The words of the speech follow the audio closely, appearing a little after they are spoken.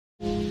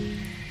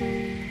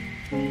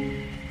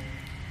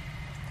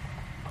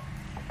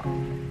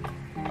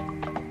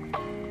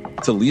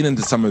to lean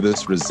into some of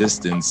this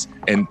resistance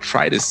and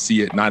try to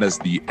see it not as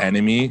the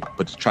enemy,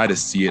 but to try to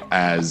see it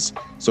as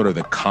sort of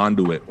the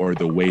conduit or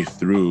the way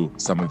through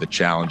some of the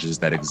challenges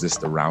that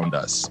exist around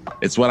us.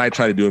 It's what I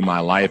try to do in my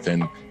life.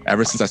 And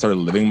ever since I started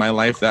living my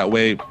life that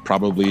way,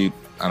 probably,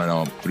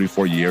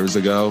 3-4 years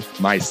ago,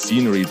 my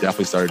scenery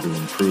definitely started to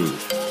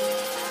improve.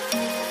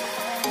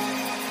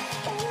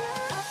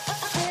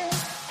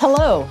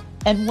 Hello,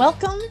 and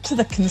welcome to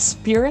the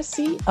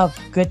Conspiracy of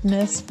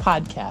Goodness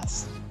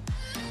podcast,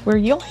 where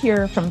you'll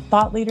hear from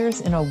thought leaders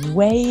in a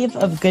wave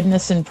of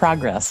goodness and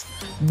progress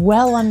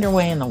well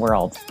underway in the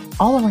world,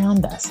 all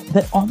around us,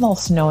 that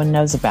almost no one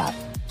knows about.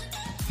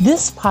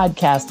 This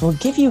podcast will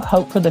give you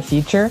hope for the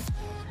future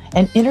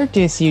and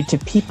introduce you to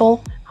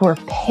people who are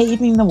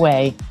paving the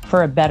way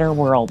for a better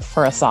world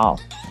for us all.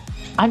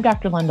 I'm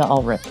Dr. Linda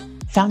Ulrich,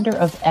 founder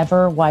of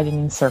Ever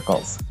Widening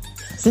Circles.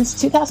 Since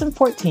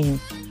 2014,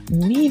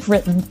 we've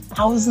written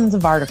thousands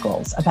of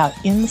articles about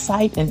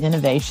insight and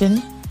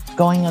innovation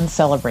going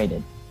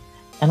uncelebrated.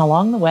 And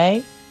along the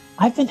way,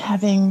 I've been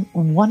having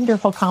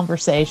wonderful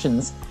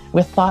conversations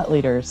with thought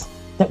leaders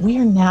that we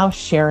are now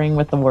sharing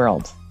with the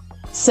world.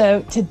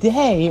 So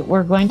today,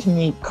 we're going to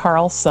meet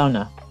Karl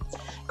Sona.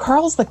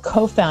 Karl's the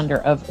co-founder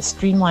of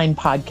Streamline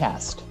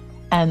Podcast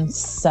and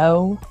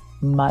so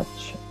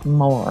much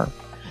more.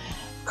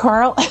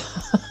 Karl,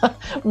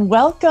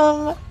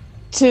 welcome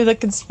to the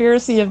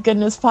Conspiracy of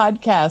Goodness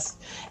podcast.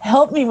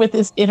 Help me with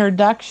this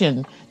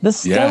introduction. The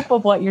scope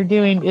of what you're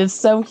doing is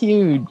so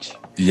huge.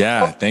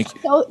 Yeah, thank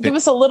you. So give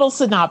us a little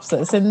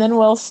synopsis and then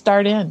we'll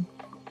start in.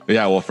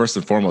 Yeah, well, first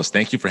and foremost,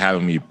 thank you for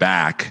having me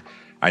back.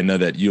 I know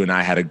that you and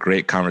I had a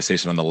great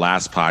conversation on the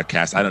last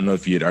podcast. I don't know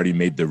if you had already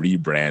made the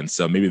rebrand,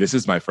 so maybe this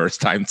is my first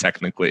time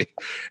technically.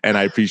 And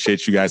I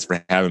appreciate you guys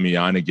for having me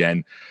on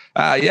again.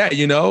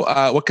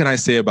 What can I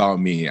say about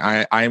me?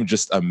 I am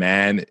just a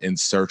man in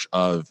search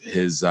of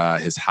his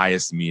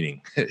highest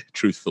meaning,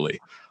 truthfully.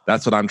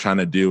 That's what I'm trying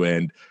to do.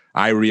 And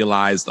I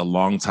realized a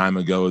long time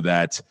ago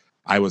that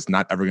I was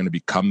not ever going to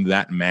become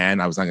that man.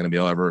 I was not going to be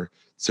able ever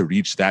to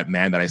reach that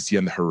man that I see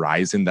on the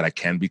horizon that I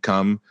can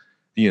become,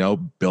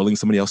 building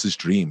somebody else's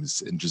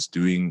dreams and just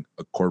doing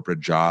a corporate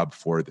job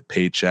for the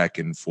paycheck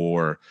and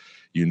for,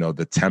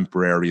 the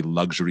temporary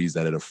luxuries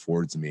that it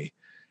affords me.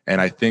 And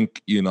I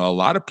think, a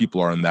lot of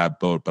people are in that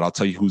boat, but I'll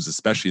tell you who's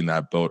especially in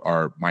that boat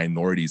are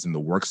minorities in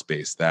the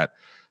workspace that,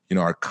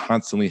 are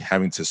constantly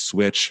having to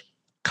switch,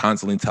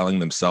 constantly telling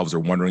themselves or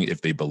wondering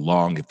if they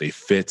belong, if they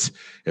fit,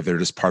 if they're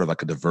just part of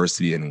like a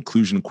diversity and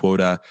inclusion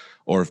quota,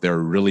 or if they're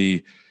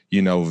really,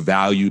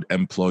 valued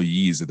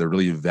employees, if they're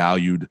really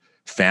valued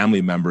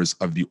family members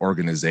of the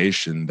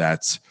organization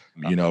that,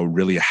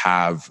 really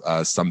have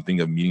something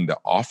of meaning to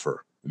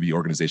offer the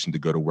organization to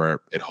go to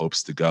where it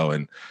hopes to go.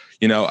 And,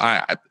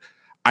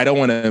 I don't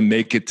want to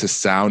make it to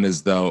sound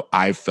as though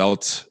I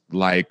felt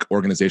like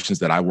organizations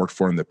that I worked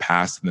for in the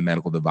past in the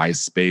medical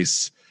device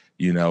space,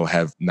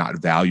 have not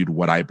valued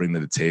what I bring to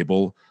the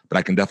table. But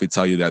I can definitely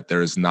tell you that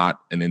there is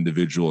not an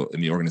individual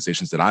in the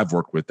organizations that I've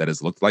worked with that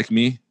has looked like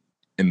me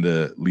in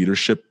the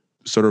leadership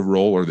sort of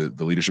role or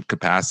the leadership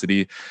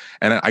capacity.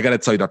 And I got to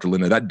tell you, Dr.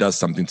 Linda, that does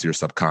something to your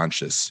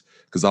subconscious,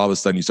 because all of a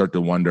sudden you start to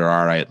wonder,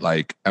 all right,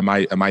 like, am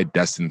I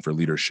destined for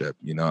leadership?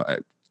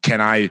 Can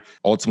I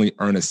ultimately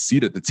earn a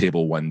seat at the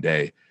table one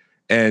day?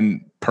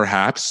 And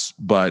perhaps,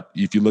 but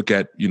if you look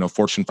at,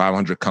 Fortune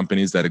 500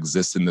 companies that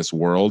exist in this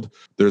world,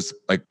 there's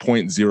like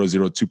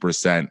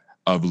 0.002%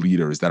 of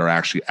leaders that are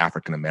actually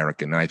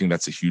African-American. And I think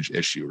that's a huge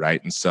issue,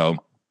 right? And so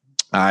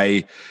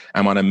I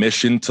am on a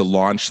mission to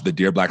launch the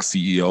Dear Black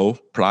CEO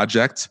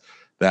project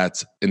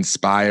that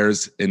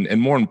inspires and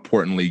more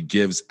importantly,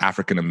 gives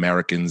African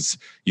Americans,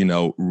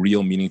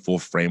 real meaningful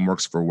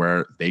frameworks for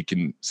where they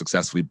can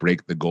successfully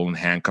break the golden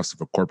handcuffs of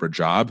a corporate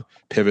job,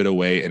 pivot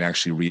away and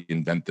actually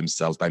reinvent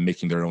themselves by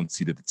making their own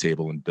seat at the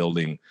table and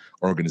building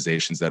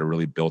organizations that are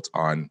really built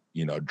on,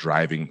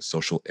 driving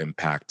social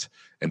impact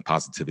and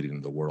positivity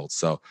in the world.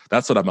 So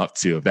that's what I'm up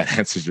to, if that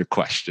answers your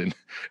question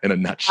in a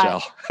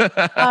nutshell.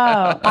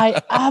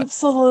 I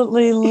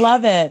absolutely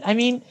love it. I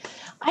mean,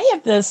 I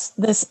have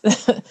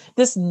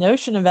this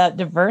notion about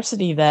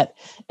diversity that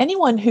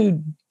anyone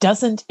who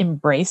doesn't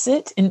embrace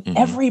it in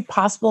every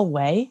possible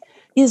way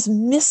is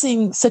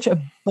missing such a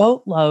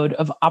boatload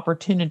of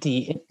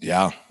opportunity.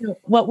 Yeah.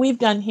 What we've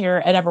done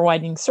here at Ever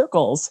Widening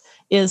Circles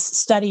is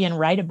study and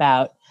write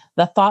about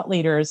the thought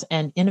leaders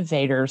and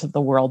innovators of the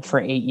world for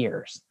 8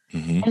 years.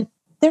 And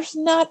there's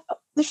not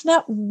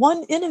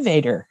one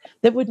innovator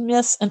that would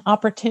miss an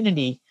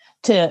opportunity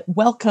to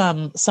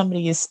welcome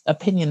somebody's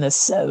opinion that's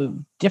so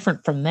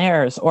different from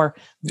theirs, or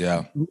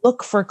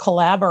look for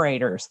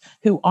collaborators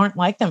who aren't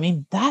like them. I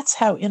mean, that's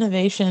how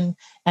innovation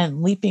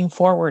and leaping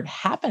forward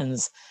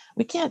happens.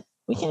 We can't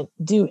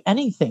do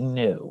anything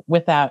new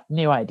without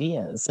new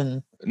ideas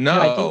and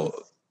no.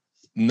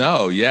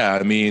 Yeah.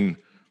 I mean,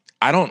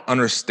 I don't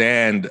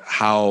understand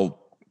how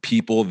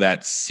people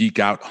that seek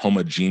out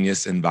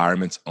homogeneous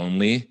environments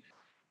only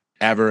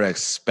ever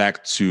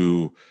expect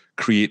to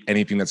create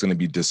anything that's going to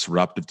be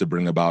disruptive to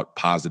bring about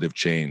positive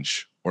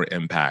change or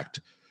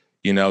impact.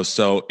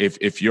 So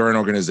if you're an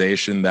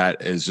organization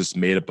that is just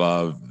made up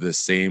of the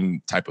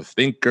same type of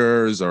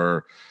thinkers,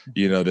 or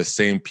the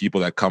same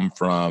people that come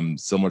from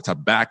similar type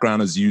of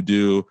background as you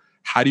do,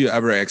 how do you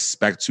ever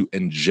expect to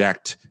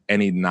inject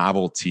any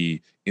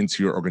novelty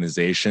into your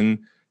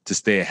organization to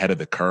stay ahead of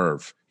the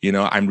curve?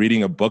 I'm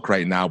reading a book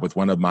right now with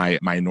one of my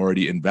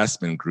minority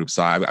investment groups.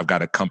 So I've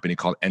got a company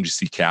called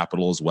NGC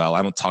Capital as well.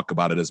 I don't talk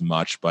about it as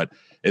much, but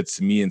it's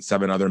me and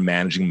 7 other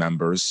managing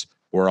members.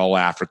 We're all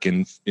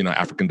African,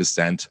 African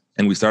descent.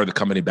 And we started the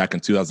company back in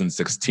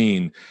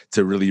 2016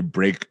 to really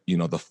break,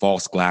 the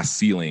false glass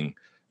ceiling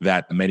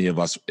that many of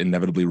us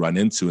inevitably run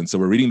into. And so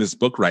we're reading this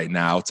book right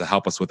now to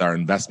help us with our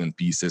investment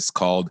thesis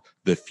called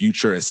The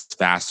Future is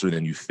Faster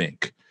Than You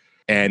Think.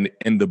 And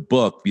in the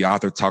book, the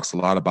author talks a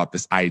lot about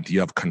this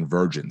idea of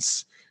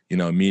convergence,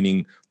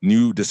 meaning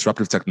new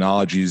disruptive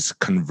technologies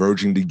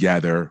converging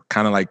together,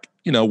 kind of like,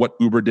 what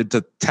Uber did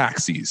to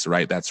taxis,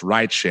 right? That's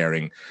ride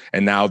sharing.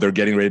 And now they're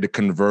getting ready to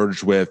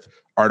converge with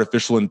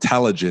artificial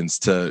intelligence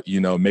to,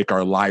 make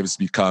our lives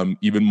become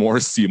even more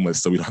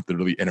seamless so we don't have to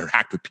really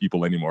interact with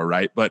people anymore,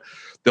 right? But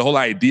the whole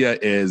idea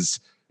is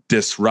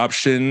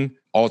disruption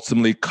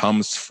ultimately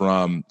comes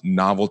from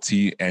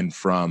novelty and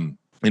from,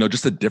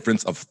 just a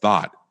difference of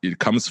thought. It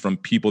comes from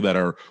people that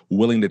are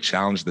willing to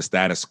challenge the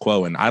status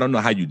quo. And I don't know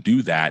how you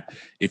do that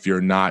if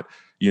you're not,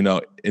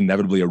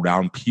 inevitably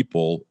around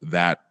people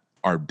that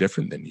are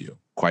different than you,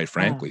 quite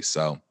frankly.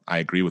 So I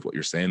agree with what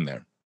you're saying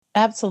there.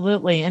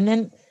 Absolutely. And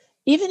then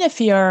even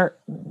if you're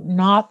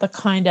not the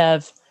kind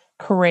of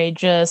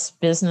courageous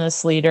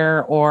business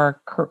leader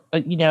or,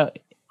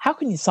 how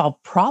can you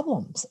solve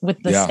problems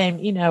with the same,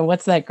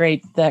 what's that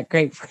great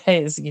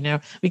phrase,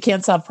 we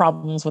can't solve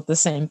problems with the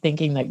same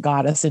thinking that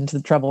got us into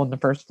the trouble in the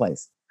first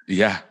place.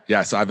 Yeah.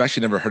 So I've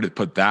actually never heard it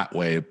put that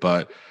way,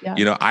 but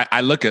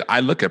I look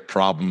at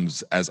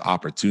problems as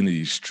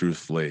opportunities,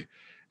 truthfully.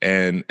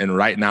 And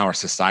right now our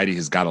society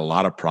has got a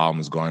lot of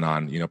problems going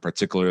on,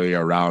 particularly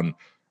around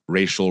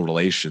racial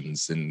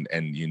relations and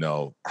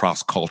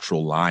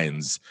cross-cultural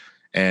lines.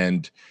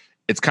 And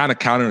it's kind of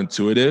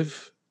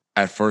counterintuitive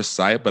at first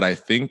sight, but I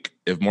think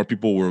if more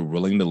people were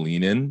willing to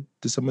lean in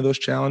to some of those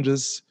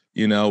challenges,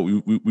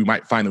 we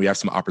might find that we have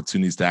some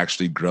opportunities to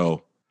actually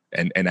grow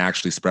and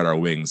actually spread our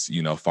wings,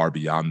 far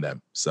beyond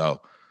them.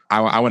 So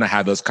I want to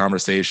have those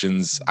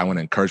conversations. I want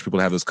to encourage people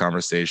to have those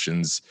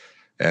conversations.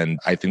 And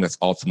I think that's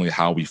ultimately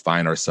how we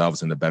find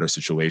ourselves in a better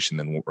situation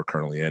than what we're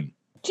currently in.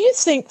 Do you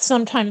think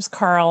sometimes,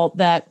 Karl,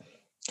 that,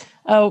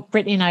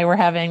 Brittany and I were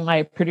having,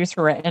 my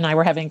producer and I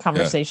were having a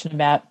conversation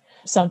about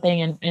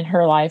something in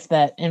her life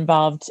that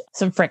involved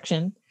some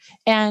friction.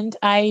 And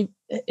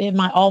in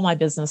all my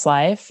business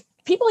life,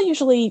 people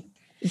usually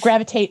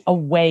gravitate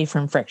away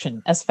from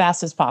friction as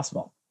fast as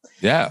possible.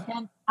 Yeah.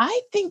 And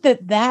I think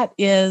that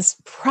is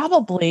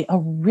probably a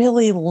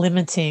really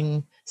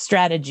limiting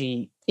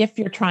strategy if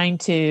you're trying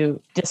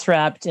to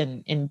disrupt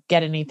and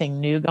get anything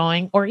new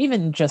going, or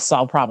even just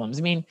solve problems.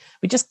 I mean,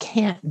 we just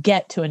can't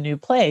get to a new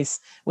place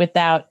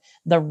without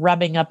the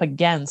rubbing up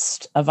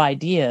against of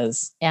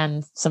ideas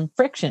and some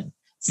friction.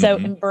 So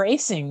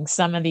embracing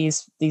some of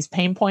these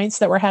pain points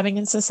that we're having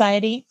in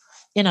society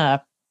in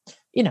a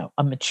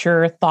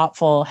mature,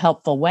 thoughtful,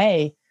 helpful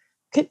way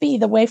could be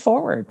the way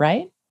forward,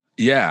 right?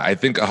 Yeah, I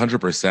think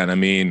 100%. I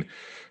mean,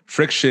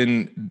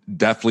 friction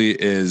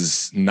definitely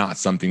is not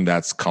something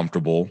that's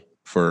comfortable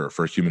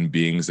for human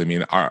beings. I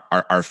mean,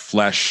 our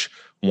flesh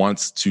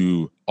wants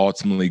to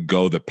ultimately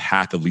go the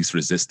path of least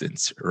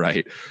resistance,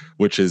 right?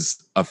 Which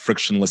is a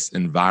frictionless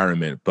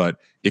environment. But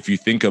if you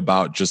think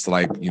about just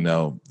like,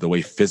 the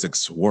way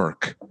physics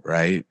work,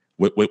 right?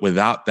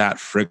 Without that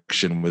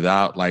friction,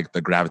 without like the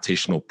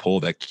gravitational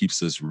pull that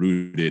keeps us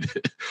rooted,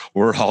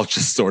 we're all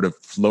just sort of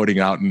floating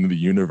out into the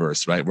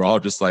universe, right? We're all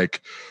just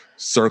like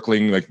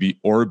circling like the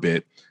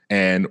orbit,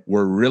 and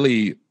we're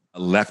really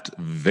left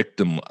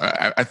victim.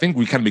 I think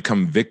we kind of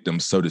become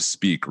victims, so to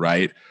speak,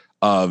 right?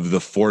 Of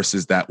the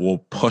forces that will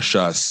push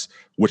us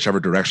whichever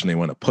direction they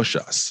want to push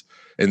us.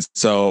 And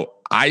so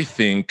I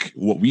think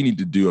what we need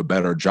to do a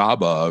better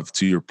job of,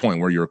 to your point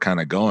where you're kind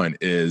of going,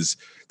 is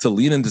to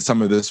lean into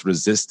some of this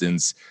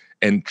resistance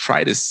and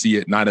try to see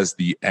it not as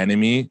the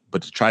enemy,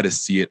 but to try to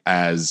see it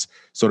as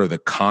sort of the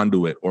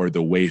conduit or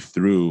the way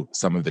through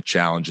some of the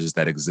challenges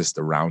that exist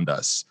around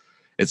us.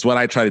 It's what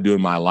I try to do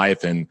in my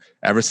life. And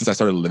ever since I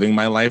started living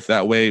my life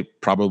that way,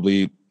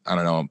 probably,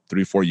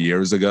 3-4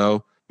 years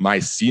ago, my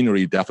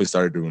scenery definitely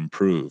started to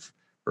improve,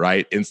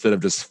 right? Instead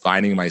of just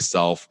finding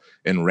myself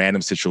in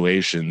random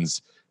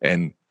situations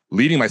and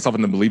leading myself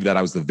into believe that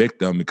I was the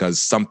victim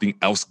because something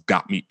else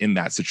got me in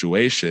that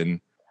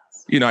situation,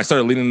 I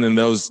started leading in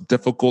those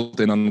difficult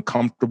and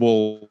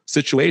uncomfortable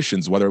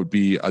situations, whether it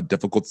be a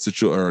difficult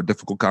or a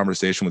difficult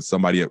conversation with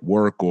somebody at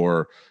work,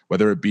 or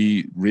whether it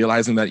be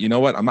realizing that,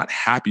 I'm not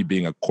happy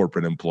being a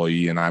corporate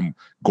employee and I'm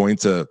going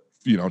to,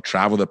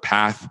 travel the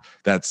path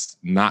that's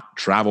not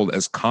traveled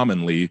as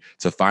commonly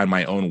to find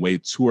my own way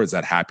towards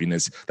that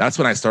happiness. That's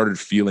when I started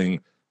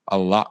feeling a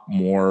lot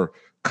more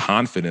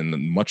confident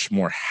and much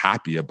more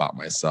happy about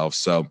myself.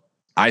 So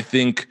I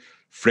think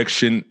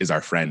friction is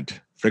our friend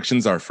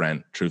Friction's our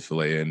friend,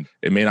 truthfully. And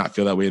it may not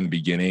feel that way in the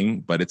beginning,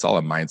 but it's all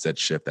a mindset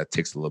shift that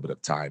takes a little bit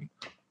of time,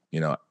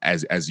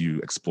 as you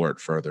explore it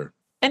further.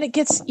 And it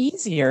gets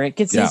easier. It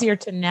gets Yeah. easier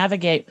to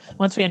navigate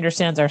once we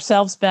understand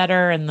ourselves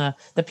better and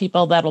the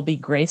people that'll be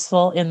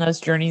graceful in those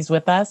journeys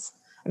with us.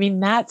 I mean,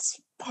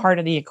 that's part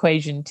of the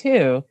equation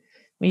too.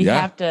 We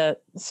have to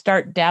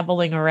start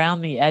dabbling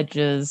around the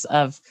edges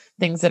of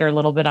things that are a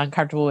little bit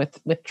uncomfortable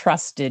with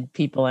trusted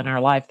people in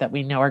our life that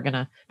we know are going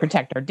to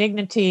protect our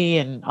dignity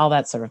and all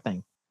that sort of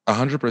thing.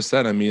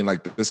 100%. I mean,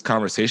 like this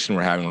conversation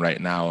we're having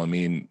right now, I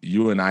mean,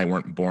 you and I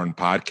weren't born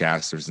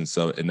podcasters. And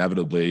so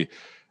inevitably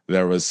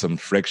there was some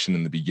friction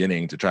in the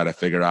beginning to try to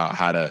figure out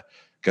how to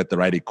get the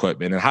right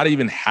equipment and how to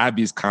even have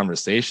these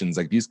conversations.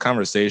 Like these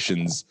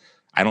conversations,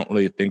 I don't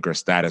really think are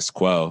status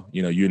quo.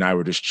 You and I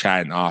were just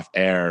chatting off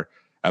air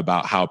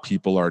about how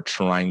people are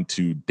trying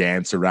to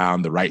dance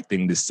around the right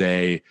thing to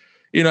say,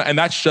 and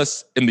that's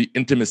just in the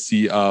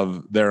intimacy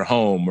of their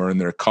home or in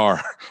their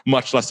car,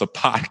 much less a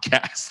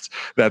podcast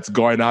that's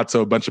going out to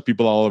a bunch of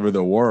people all over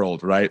the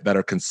world, right? That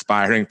are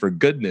conspiring for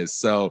goodness.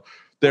 So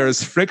there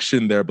is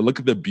friction there, but look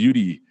at the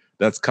beauty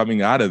that's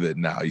coming out of it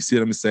now. You see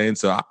what I'm saying?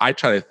 So I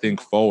try to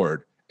think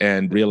forward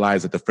and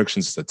realize that the friction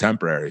is just a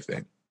temporary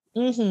thing.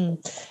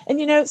 Mm-hmm.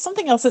 And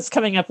something else that's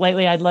coming up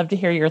lately, I'd love to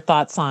hear your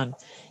thoughts on,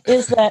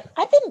 is that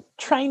I've been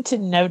trying to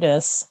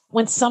notice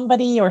when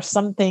somebody or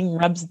something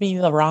rubs me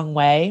the wrong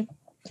way.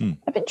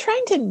 I've been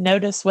trying to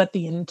notice what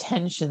the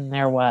intention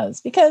there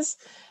was, because,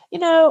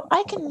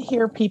 I can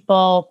hear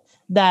people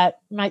that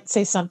might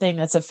say something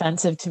that's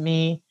offensive to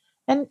me,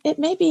 and it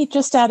may be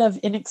just out of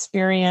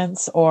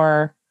inexperience,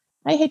 or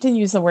I hate to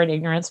use the word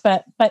ignorance,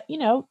 but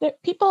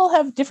people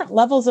have different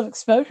levels of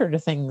exposure to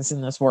things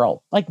in this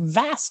world, like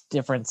vast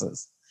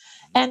differences.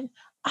 And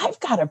I've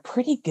got a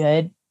pretty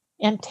good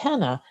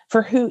antenna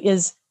for who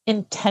is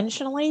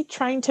intentionally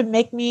trying to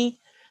make me,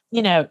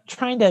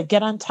 trying to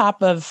get on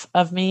top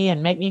of me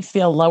and make me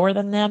feel lower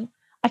than them.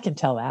 I can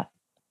tell that.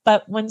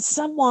 But when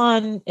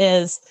someone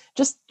is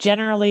just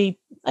generally,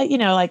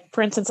 like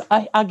for instance,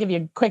 I'll give you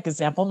a quick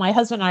example. My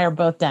husband and I are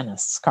both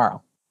dentists,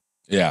 Karl.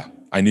 Yeah,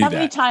 I knew that.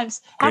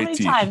 How many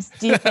times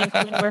do you think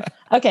when we're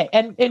okay?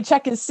 And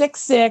Chuck is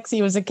 6'6".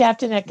 He was a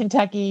captain at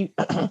Kentucky,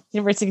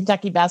 University of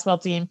Kentucky basketball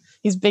team.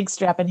 He's a big,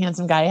 strapping,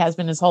 handsome guy. Has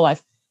been his whole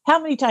life. How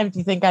many times do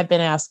you think I've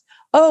been asked,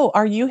 "Oh,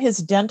 are you his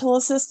dental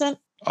assistant?"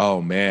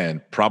 Oh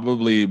man,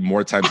 probably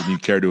more times than you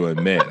care to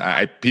admit.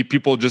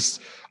 People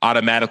just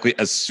automatically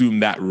assume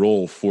that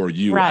role for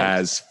you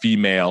as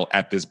female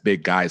at this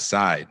big guy's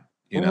side.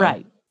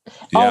 Right.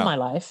 All my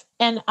life.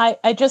 And I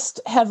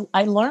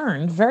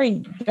learned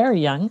very, very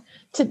young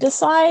to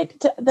decide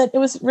that it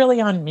was really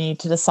on me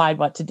to decide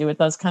what to do with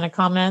those kind of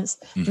comments,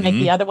 to make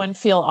the other one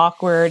feel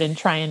awkward and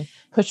try and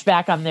push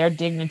back on their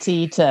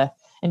dignity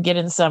and get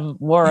in some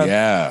war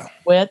of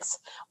wits,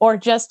 or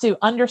just to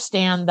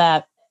understand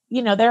that,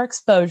 their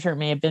exposure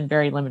may have been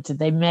very limited.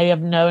 They may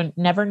have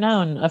never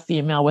known a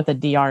female with a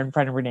DR in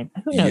front of her name.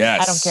 Who knows?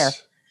 Yes. I don't care.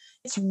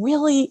 It's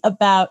really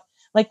about,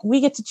 like,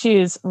 we get to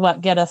choose what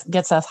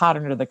gets us hot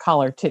under the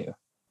collar too.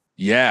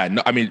 Yeah.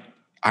 No, I mean,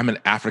 I'm an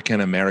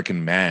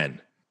African-American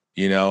man.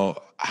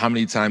 How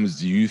many times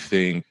do you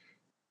think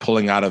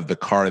pulling out of the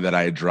car that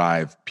I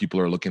drive,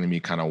 people are looking at me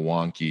kind of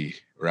wonky,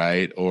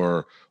 right?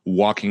 Or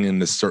walking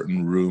into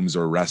certain rooms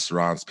or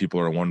restaurants, people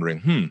are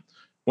wondering,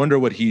 wonder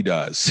what he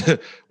does.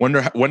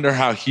 wonder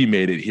how he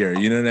made it here.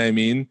 You know what I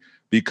mean?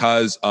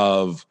 Because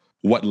of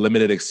what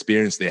limited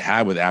experience they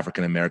have with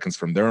African Americans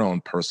from their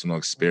own personal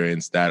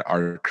experience, that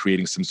are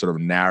creating some sort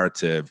of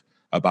narrative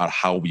about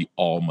how we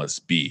all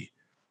must be,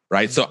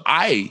 right? So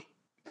I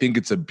think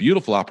it's a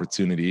beautiful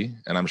opportunity,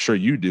 and I'm sure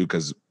you do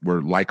because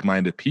we're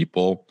like-minded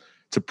people,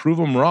 to prove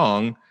them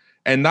wrong,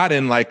 and not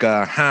in like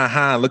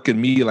a look at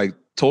me, like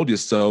told you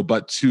so,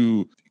 but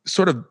to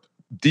sort of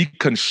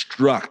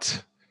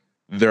deconstruct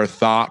their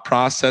thought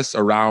process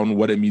around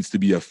what it means to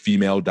be a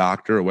female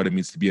doctor or what it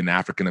means to be an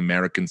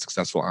African-American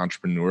successful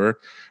entrepreneur,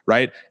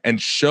 right? And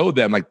show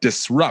them, like,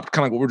 disrupt,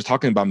 kind of like what we were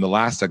talking about in the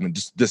last segment,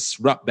 just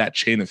disrupt that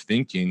chain of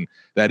thinking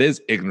that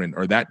is ignorant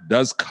or that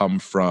does come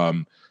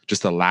from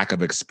just a lack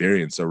of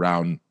experience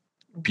around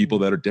people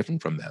that are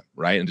different from them,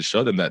 right? And to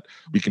show them that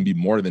we can be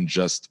more than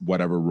just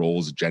whatever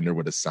roles gender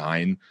would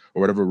assign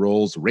or whatever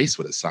roles race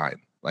would assign.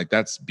 Like,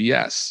 that's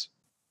BS.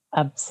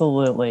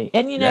 Absolutely.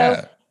 And,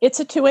 it's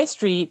a two-way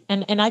street.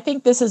 And I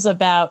think this is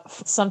about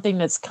something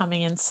that's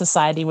coming in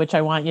society, which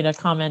I want you to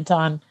comment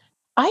on.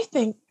 I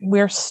think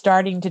we're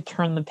starting to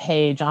turn the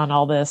page on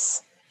all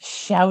this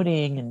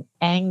shouting and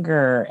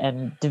anger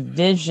and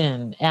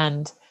division.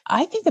 And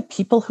I think the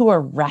people who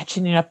are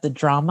ratcheting up the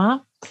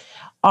drama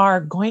are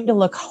going to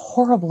look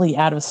horribly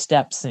out of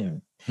step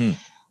soon.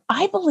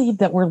 I believe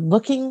that we're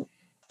looking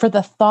for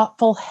the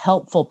thoughtful,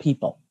 helpful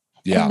people.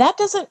 Yeah. And that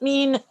doesn't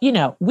mean,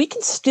 we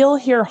can still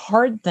hear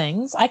hard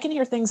things. I can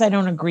hear things I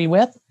don't agree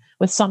with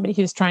somebody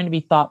who's trying to be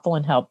thoughtful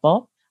and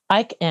helpful.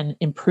 I can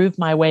improve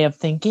my way of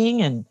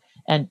thinking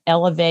and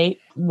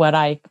elevate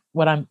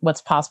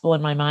what's possible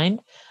in my mind.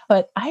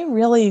 But I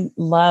really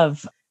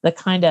love the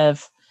kind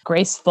of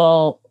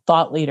graceful,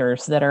 thought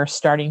leaders that are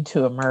starting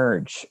to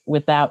emerge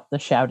without the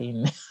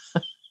shouting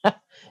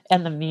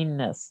and the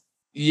meanness.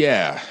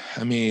 Yeah.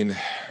 I mean,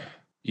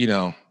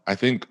 I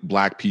think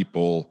Black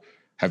people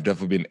have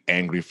definitely been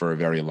angry for a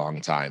very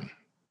long time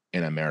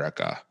in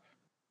America.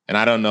 And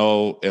I don't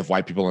know if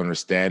white people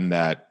understand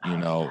that,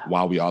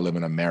 while we all live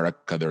in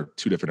America, there are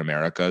two different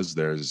Americas.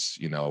 There's,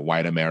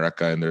 white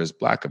America and there's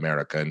Black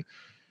America. And,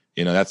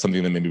 that's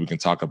something that maybe we can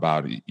talk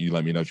about. You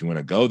let me know if you want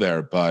to go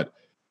there. But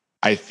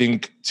I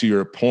think, to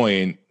your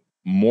point,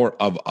 more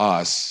of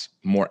us,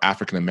 more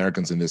African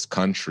Americans in this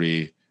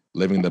country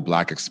living the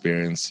Black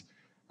experience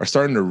are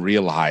starting to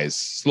realize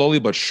slowly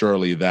but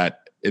surely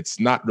that it's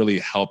not really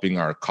helping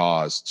our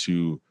cause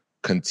to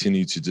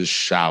continue to just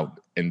shout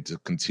and to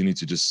continue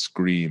to just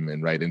scream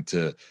and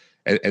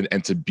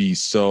and to be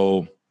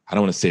so, I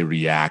don't want to say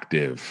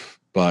reactive,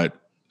 but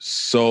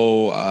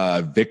so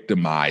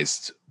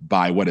victimized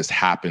by what has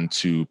happened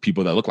to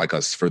people that look like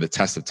us for the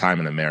test of time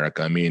in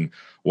America. I mean,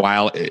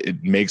 while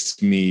it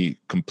makes me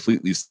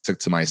completely sick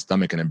to my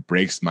stomach and it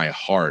breaks my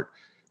heart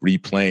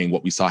replaying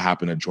what we saw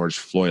happen to George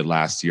Floyd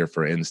last year,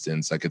 for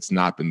instance, like, it's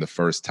not been the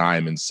first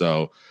time. And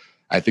so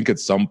I think at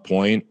some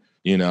point,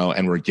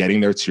 and we're getting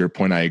there, to your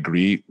point, I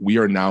agree, we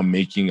are now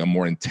making a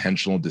more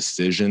intentional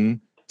decision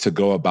to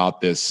go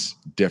about this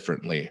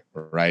differently,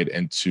 right?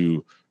 And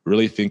to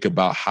really think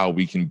about how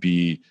we can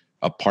be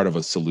a part of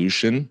a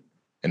solution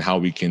and how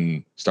we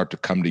can start to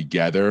come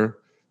together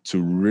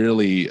to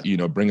really,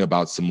 bring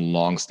about some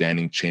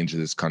longstanding change in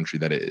this country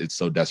that it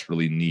so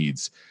desperately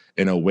needs,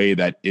 in a way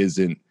that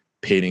isn't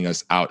painting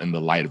us out in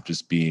the light of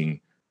just being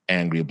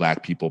angry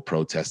Black people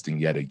protesting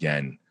yet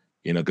again,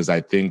 because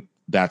I think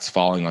that's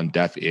falling on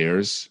deaf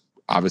ears.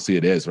 Obviously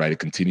it is, right? It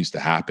continues to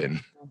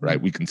happen,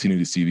 right? We continue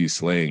to see these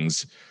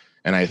slings.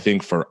 And I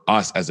think for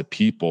us as a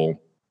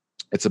people,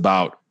 it's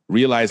about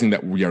realizing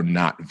that we are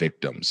not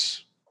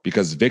victims,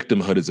 because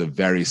victimhood is a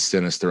very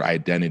sinister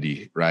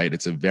identity, right?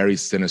 It's a very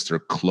sinister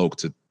cloak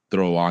to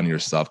throw on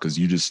yourself because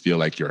you just feel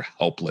like you're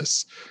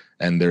helpless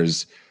and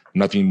there's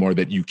nothing more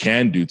that you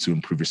can do to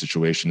improve your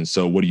situation. And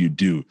so what do?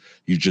 You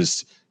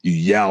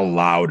yell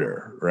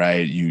louder,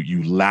 right?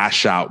 You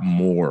lash out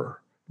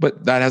more.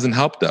 But that hasn't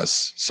helped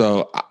us.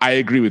 So I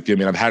agree with you. I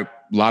mean, I've had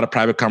a lot of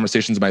private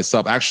conversations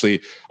myself.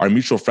 Actually, our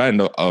mutual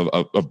friend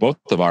of both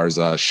of ours,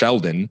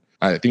 Sheldon,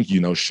 I think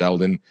you know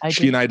Sheldon.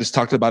 She and I just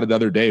talked about it the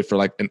other day for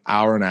like an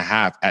hour and a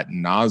half ad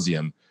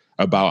nauseum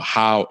about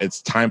how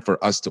it's time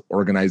for us to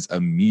organize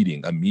a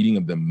meeting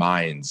of the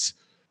minds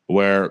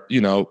where,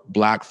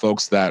 Black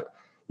folks that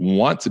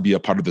want to be a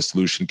part of the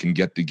solution can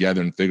get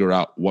together and figure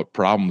out what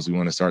problems we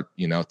want to start,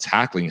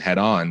 tackling head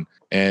on.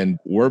 And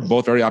we're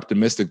both very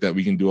optimistic that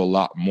we can do a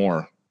lot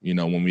more,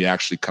 when we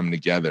actually come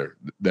together.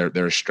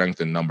 There's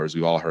strength in numbers.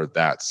 We've all heard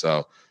that.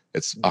 So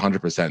it's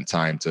 100%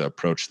 time to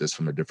approach this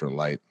from a different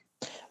light.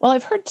 Well,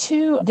 I've heard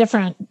two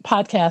different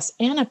podcasts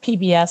and a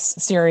PBS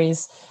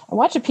series. I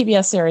watched a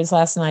PBS series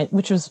last night,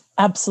 which was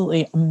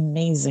absolutely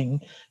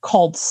amazing,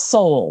 called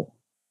Soul!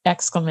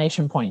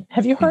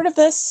 Have you heard of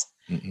this?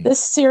 Mm-mm.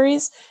 This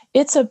series?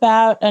 It's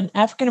about an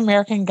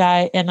African-American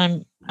guy,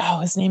 and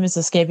his name is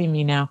escaping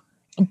me now,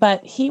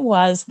 but he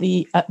was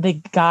the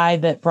guy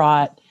that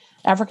brought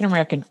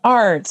African-American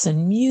arts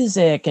and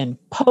music and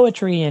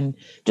poetry and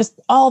just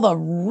all the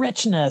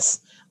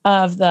richness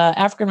of the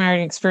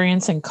African-American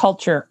experience and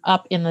culture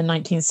up in the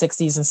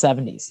 1960s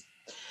and 70s.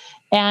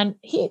 And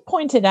he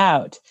pointed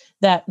out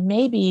that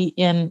maybe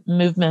in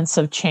movements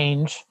of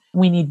change,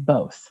 we need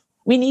both.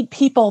 We need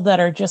people that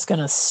are just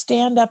going to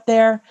stand up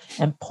there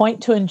and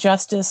point to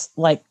injustice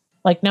like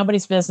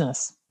nobody's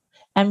business.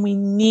 And we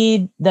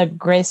need the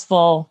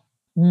graceful,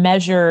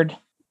 measured,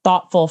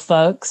 thoughtful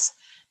folks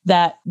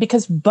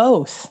because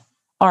both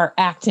are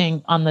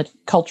acting on the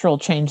cultural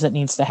change that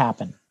needs to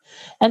happen.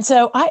 And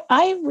so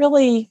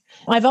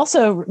I've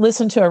also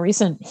listened to a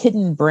recent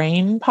Hidden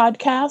Brain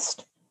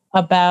podcast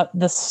about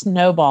the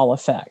snowball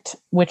effect,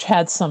 which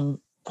had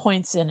some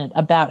points in it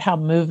about how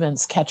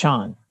movements catch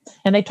on.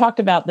 And they talked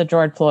about the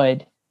George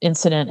Floyd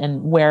incident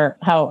and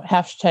how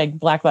hashtag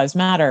Black Lives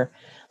Matter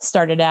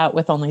started out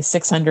with only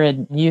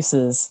 600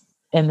 uses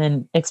and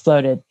then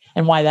exploded,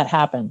 and why that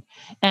happened.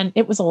 And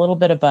it was a little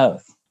bit of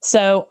both.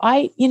 So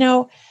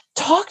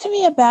talk to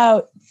me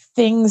about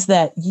things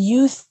that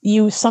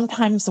you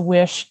sometimes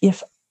wish,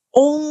 if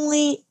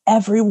only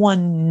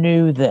everyone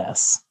knew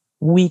this,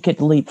 we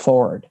could leap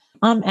forward.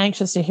 I'm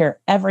anxious to hear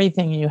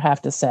everything you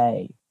have to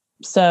say.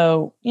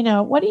 So,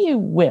 what do you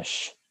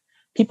wish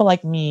people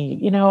like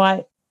me?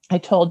 I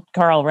told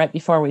Karl right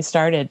before we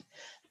started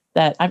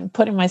that I'm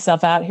putting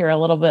myself out here a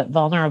little bit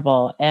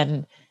vulnerable.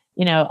 And,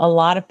 a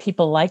lot of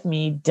people like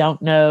me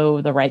don't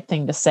know the right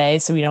thing to say.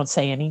 So we don't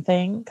say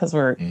anything because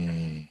we're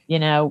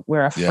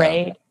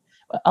afraid.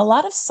 Yeah. A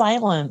lot of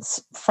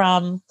silence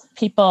from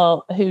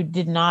people who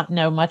did not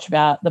know much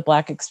about the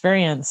Black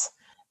experience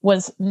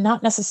was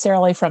not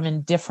necessarily from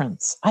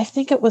indifference. I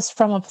think it was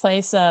from a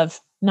place of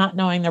not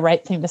knowing the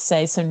right thing to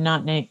say, so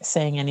not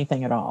saying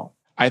anything at all.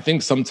 I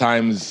think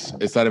sometimes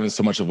it's not even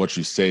so much of what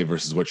you say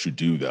versus what you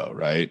do, though,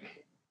 right?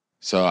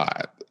 So,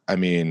 I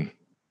mean,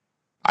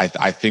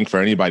 I think for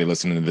anybody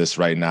listening to this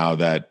right now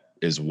that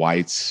is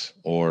white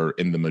or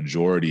in the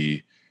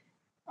majority,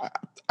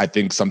 I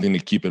think something to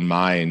keep in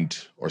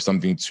mind or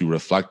something to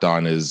reflect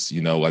on is,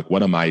 like,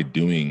 what am I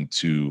doing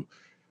to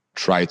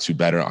try to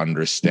better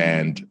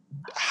understand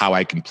how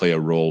I can play a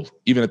role,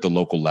 even at the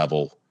local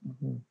level,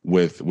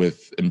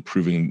 with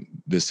improving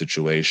this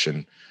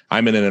situation.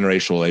 I'm in an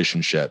interracial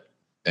relationship,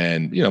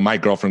 and my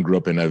girlfriend grew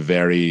up in a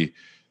very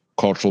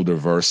cultural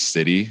diverse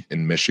city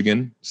in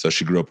Michigan. So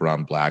she grew up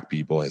around Black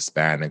people,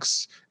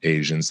 Hispanics,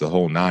 Asians, the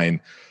whole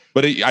nine.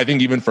 But I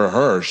think even for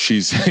her,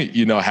 she's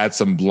had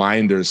some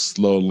blinders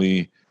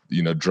slowly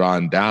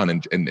drawn down,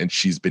 and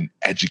she's been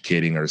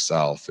educating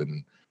herself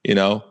and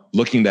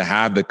looking to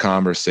have the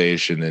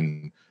conversation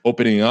and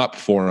opening up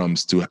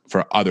forums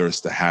for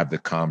others to have the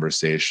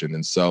conversation.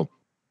 And so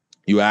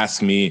you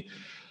ask me,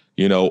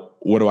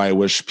 what do I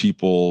wish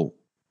people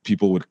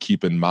would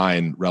keep in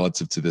mind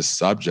relative to this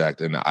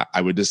subject? And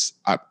I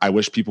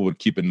wish people would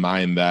keep in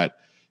mind that,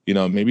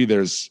 maybe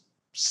there's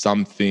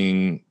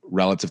something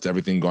relative to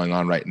everything going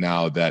on right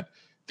now that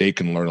they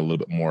can learn a little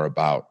bit more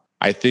about.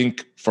 I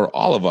think for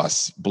all of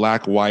us,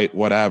 Black, white,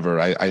 whatever,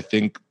 I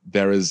think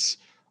there is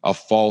a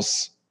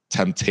false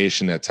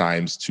temptation at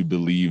times to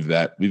believe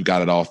that we've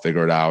got it all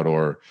figured out,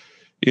 or,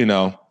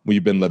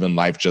 we've been living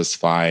life just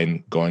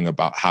fine, going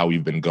about how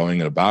we've been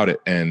going about it,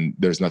 and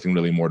there's nothing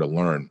really more to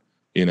learn,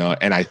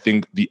 and I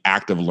think the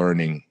act of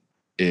learning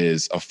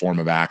is a form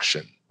of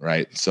action,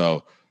 right?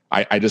 So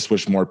I just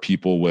wish more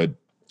people would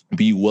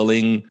be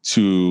willing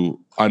to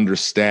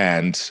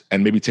understand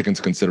and maybe take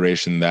into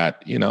consideration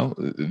that,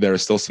 there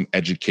is still some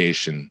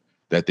education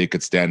that they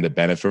could stand to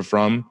benefit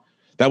from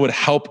that would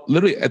help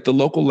literally at the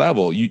local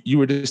level. You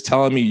were just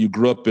telling me you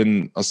grew up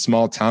in a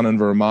small town in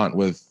Vermont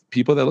with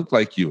people that look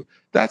like you.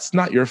 That's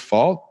not your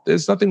fault.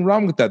 There's nothing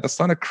wrong with that. That's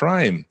not a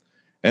crime.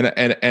 And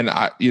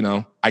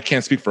I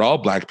can't speak for all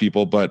Black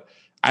people, but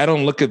I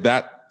don't look at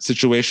that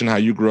situation, how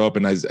you grew up,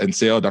 and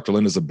say, oh, Dr.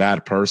 Linda's a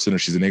bad person, or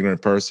she's an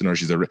ignorant person, or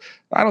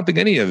I don't think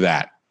any of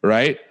that,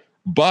 right?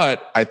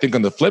 But I think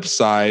on the flip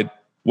side,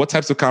 what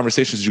types of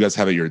conversations do you guys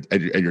have at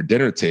your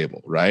dinner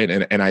table, right?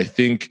 And I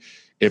think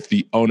if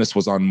the onus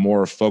was on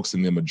more folks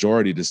in the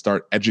majority to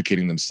start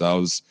educating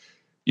themselves,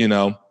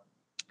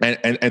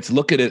 and to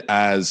look at it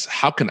as,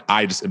 how can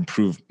I just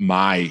improve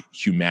my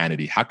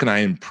humanity? How can I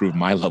improve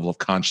my level of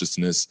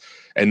consciousness,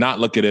 and not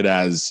look at it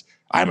as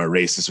I'm a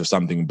racist or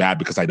something bad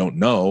because I don't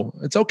know.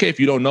 It's okay if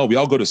you don't know. We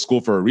all go to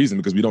school for a reason,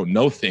 because we don't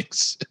know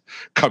things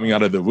coming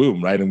out of the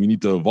womb, right? And we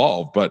need to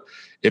evolve. But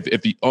if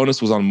the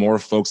onus was on more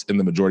folks in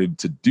the majority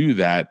to do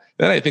that,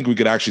 then I think we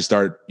could actually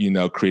start,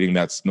 creating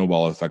that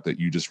snowball effect that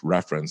you just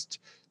referenced.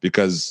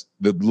 Because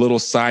the little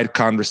side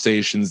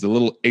conversations, the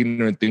little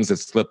ignorant things that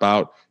slip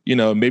out,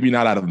 maybe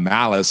not out of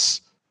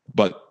malice,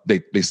 but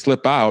they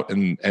slip out,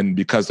 and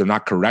because they're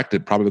not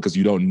corrected, probably because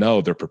you don't know,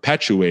 they're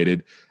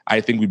perpetuated. I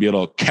think we'd be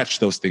able to catch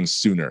those things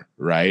sooner,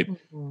 right?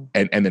 Mm-hmm.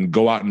 And then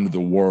go out into the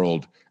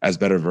world as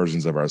better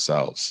versions of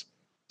ourselves.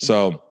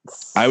 So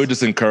I would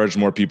just encourage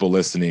more people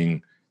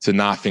listening to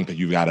not think that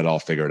you've got it all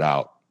figured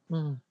out.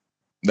 Mm.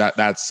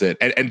 That's it.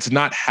 And to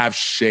not have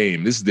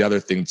shame. This is the other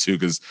thing too,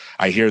 because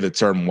I hear the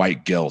term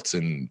white guilt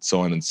and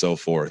so on and so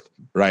forth,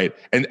 right?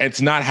 And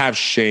to not have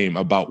shame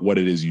about what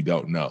it is you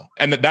don't know.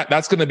 And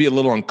that's going to be a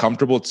little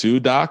uncomfortable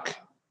too, Doc.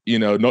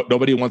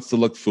 Nobody wants to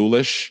look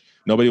foolish.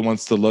 Nobody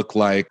wants to look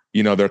like,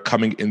 they're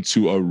coming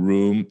into a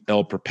room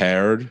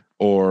ill-prepared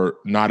or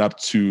not up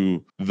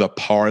to the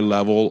par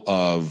level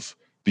of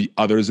the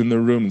others in the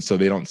room. And so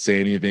they don't say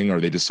anything, or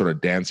they just sort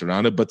of dance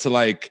around it. But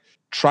to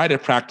try to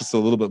practice a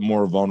little bit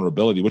more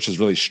vulnerability, which is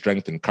really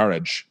strength and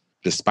courage,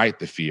 despite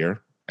the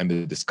fear and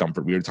the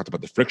discomfort. We already talked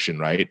about the friction,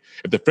 right?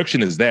 If the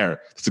friction is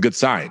there, it's a good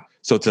sign.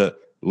 So to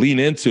lean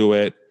into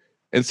it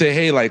and say,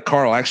 hey,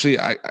 Karl, actually,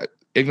 I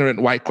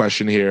ignorant white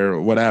question here,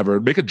 or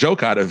whatever, make a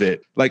joke out of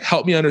it.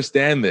 Help me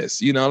understand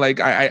this.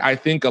 I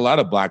think a lot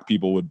of Black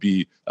people would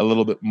be a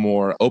little bit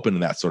more open to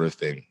that sort of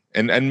thing.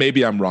 And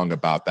maybe I'm wrong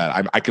about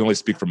that. I can only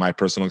speak from my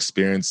personal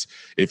experience.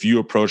 If you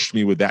approached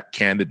me with that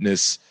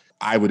candidness,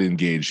 I would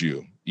engage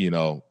you, in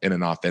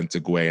an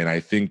authentic way. And I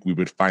think we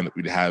would find that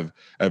we'd have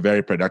a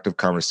very productive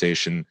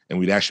conversation, and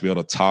we'd actually be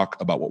able to talk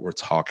about what we're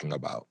talking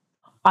about.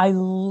 I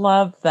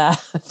love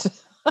that.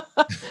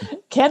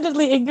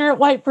 Candidly ignorant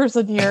white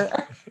person here.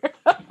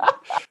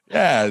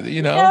 Yeah,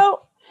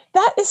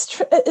 that is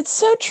true. It's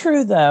so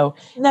true, though,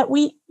 that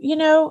we,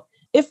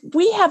 if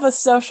we have a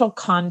social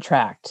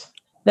contract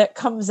that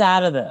comes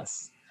out of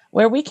this,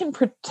 where we can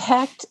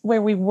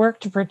where we work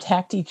to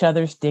protect each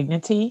other's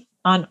dignity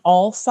on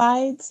all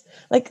sides.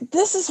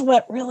 This is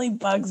what really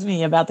bugs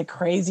me about the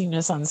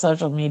craziness on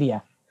social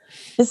media,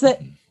 is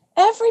that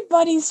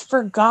everybody's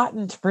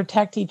forgotten to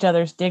protect each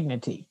other's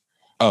dignity.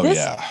 Oh,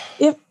 yeah.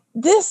 If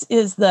this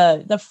is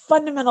the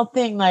fundamental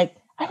thing, I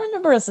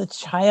remember as a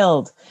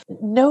child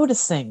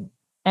noticing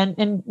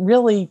and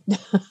really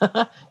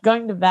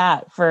going to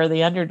bat for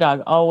the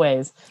underdog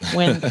always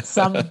when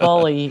some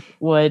bully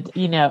would,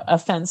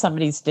 offend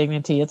somebody's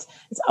dignity. It's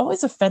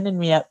always offended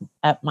me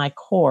at my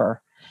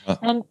core.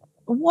 And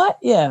what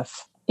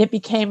if it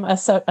became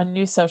a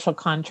new social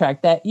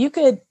contract that you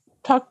could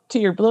talk to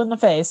your blue in the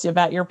face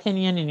about your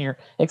opinion and your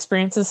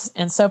experiences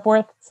and so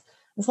forth,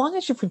 as long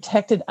as you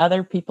protected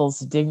other people's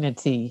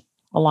dignity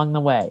along the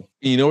way.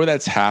 You know where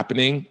that's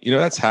happening?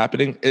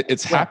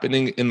 It's Where?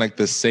 happening in like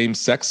the same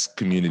sex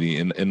community,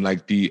 in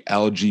like the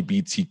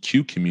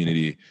LGBTQ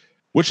community,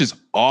 which is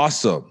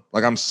awesome.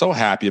 Like, I'm so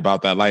happy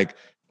about that. Like,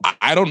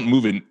 I don't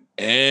move in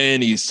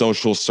any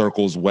social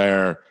circles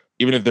where,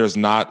 even if there's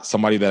not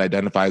somebody that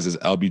identifies as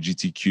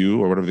LGBTQ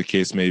or whatever the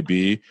case may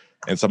be,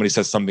 and somebody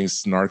says something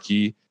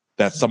snarky,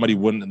 that somebody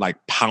wouldn't like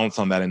pounce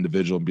on that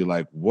individual and be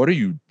like, what are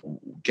you,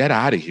 get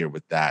out of here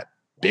with that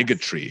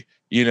bigotry,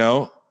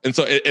 And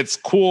so it's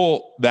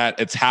cool that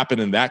it's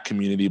happened in that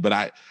community, but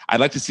I'd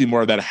like to see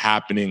more of that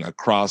happening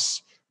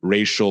across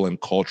racial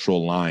and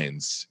cultural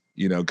lines,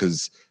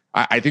 because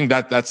I think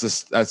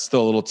that's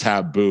still a little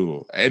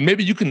taboo. And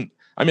maybe you can,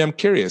 I'm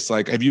curious,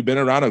 like, have you been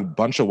around a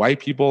bunch of white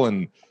people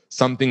and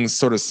something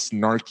sort of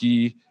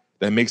snarky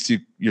that makes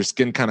your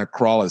skin kind of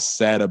crawl is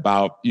said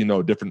about,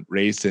 different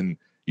race, and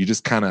you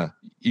kind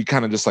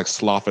of just like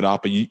slough it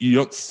off, but you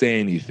don't say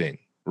anything?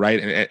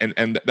 Right.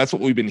 And that's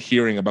what we've been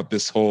hearing about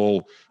this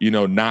whole,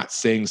 not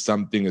saying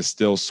something is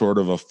still sort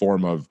of a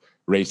form of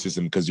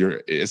racism because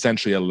you're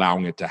essentially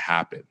allowing it to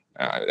happen.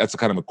 That's a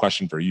kind of a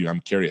question for you.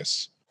 I'm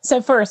curious.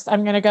 So first,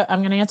 I'm going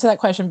to answer that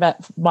question,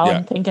 but while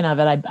I'm thinking of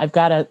it, I've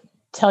got to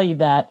tell you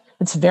that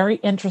it's very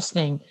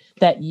interesting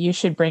that you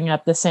should bring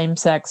up the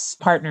same-sex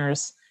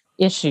partners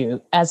issue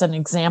as an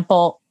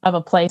example of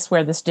a place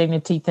where this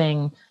dignity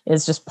thing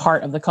is just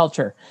part of the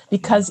culture.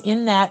 Because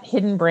in that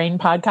Hidden Brain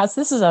podcast,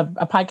 this is a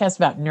podcast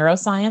about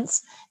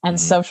neuroscience and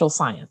social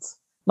science,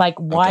 like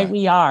why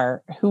we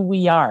are who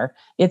we are.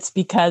 It's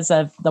because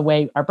of the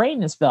way our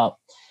brain is built.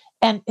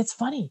 And it's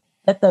funny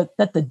that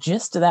the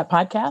gist of that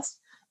podcast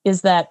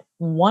is that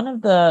one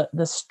of the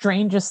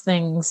strangest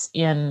things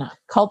in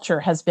culture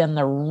has been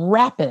the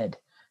rapid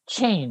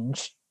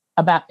change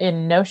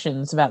in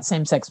notions about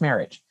same-sex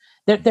marriage.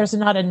 There's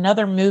not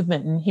another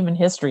movement in human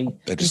history.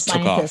 It just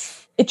took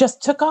off. It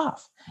just took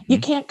off. You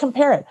can't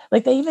compare it.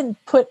 Like, they even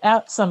put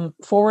out some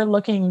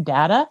forward-looking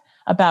data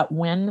about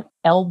when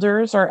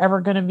elders are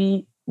ever going to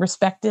be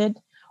respected,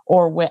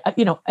 or when,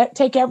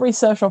 take every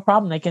social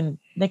problem,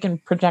 they can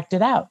project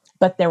it out.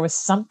 But there was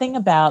something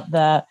about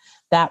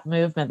that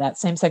movement, that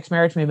same-sex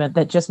marriage movement,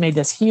 that just made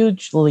this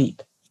huge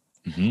leap.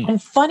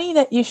 And funny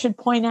that you should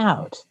point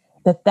out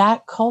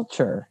that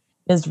culture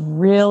is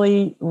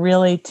really,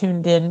 really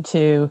tuned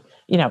into,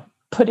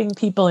 putting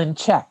people in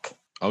check.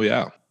 Oh,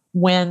 yeah.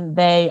 When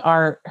they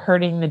are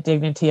hurting the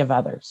dignity of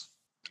others.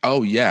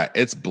 Oh, yeah.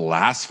 It's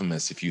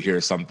blasphemous if you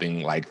hear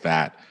something like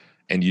that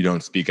and you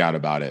don't speak out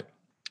about it.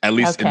 At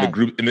least in the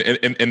group,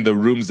 in the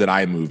rooms that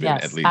I move in,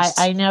 at least.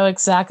 I know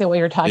exactly what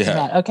you're talking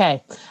about.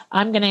 Okay.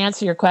 I'm going to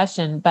answer your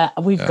question,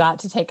 but we've got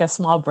to take a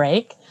small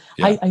break.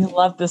 Yeah. I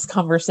love this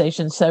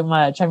conversation so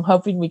much. I'm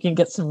hoping we can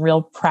get some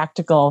real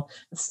practical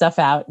stuff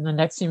out in the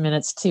next few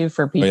minutes too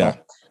for people. Oh, yeah.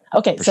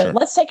 Okay, so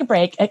let's take a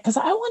break, because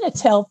I want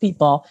to tell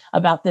people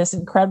about this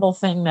incredible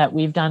thing that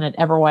we've done at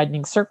Ever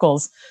Widening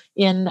Circles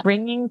in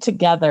bringing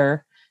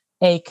together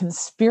a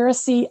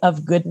Conspiracy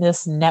of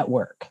Goodness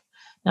network.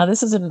 Now,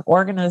 this is an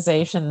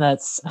organization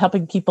that's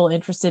helping people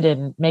interested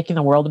in making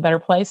the world a better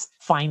place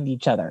find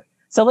each other.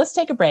 So let's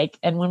take a break,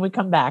 and when we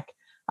come back,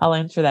 I'll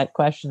answer that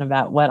question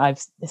about what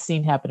I've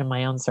seen happen in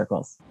my own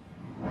circles.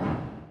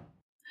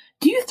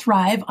 Do you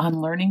thrive on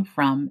learning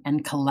from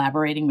and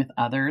collaborating with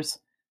others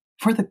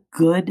for the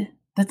good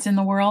that's in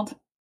the world,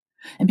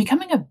 and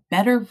becoming a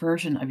better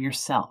version of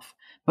yourself,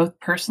 both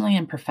personally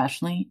and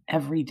professionally,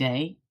 every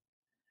day?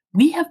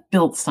 We have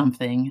built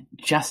something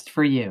just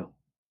for you.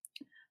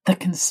 The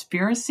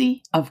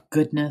Conspiracy of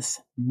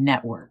Goodness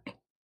Network.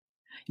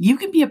 You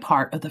can be a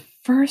part of the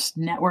first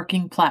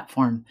networking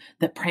platform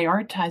that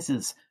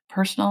prioritizes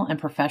personal and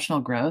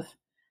professional growth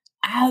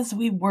as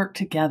we work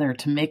together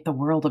to make the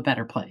world a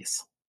better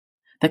place.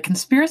 The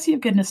Conspiracy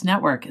of Goodness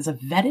Network is a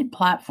vetted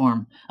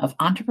platform of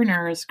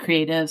entrepreneurs,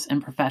 creatives,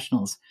 and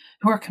professionals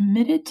who are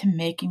committed to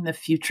making the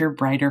future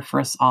brighter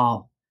for us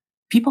all.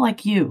 People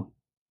like you.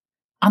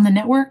 On the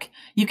network,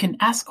 you can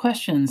ask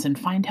questions and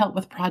find help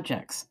with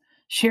projects,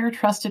 share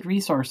trusted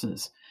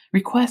resources,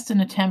 request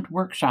and attempt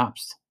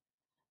workshops,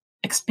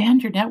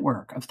 expand your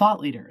network of thought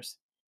leaders,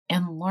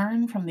 and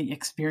learn from the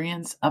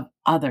experience of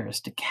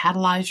others to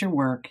catalyze your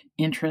work,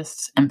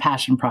 interests, and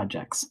passion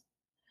projects.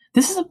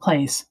 This is a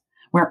place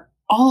where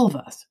all of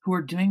us who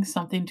are doing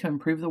something to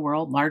improve the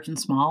world, large and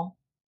small,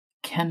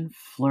 can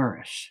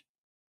flourish.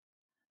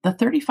 The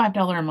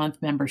 $35 a month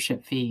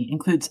membership fee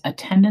includes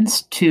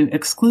attendance to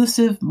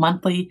exclusive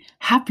monthly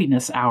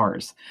happiness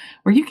hours,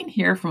 where you can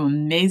hear from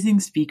amazing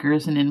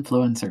speakers and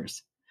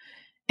influencers.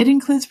 It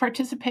includes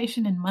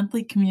participation in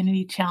monthly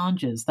community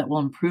challenges that will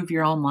improve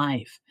your own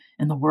life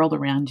and the world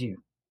around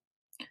you.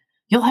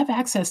 You'll have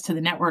access to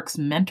the network's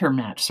Mentor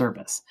Match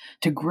service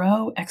to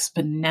grow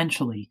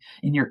exponentially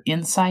in your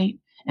insight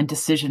and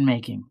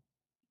decision-making.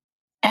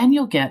 And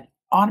you'll get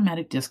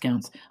automatic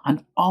discounts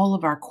on all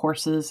of our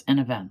courses and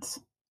events.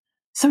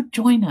 So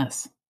join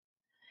us.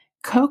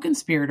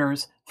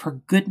 co-conspirators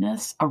for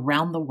goodness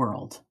around the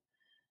world,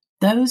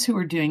 those who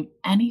are doing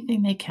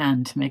anything they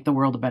can to make the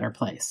world a better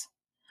place,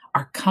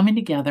 are coming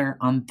together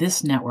on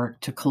this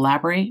network to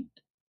collaborate,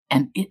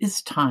 and it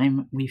is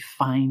time we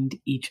find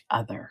each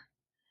other.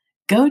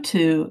 Go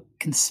to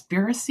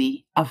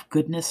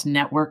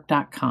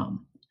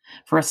conspiracyofgoodnessnetwork.com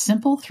for a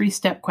simple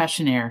 3-step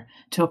questionnaire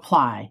to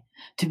apply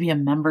to be a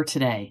member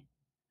today.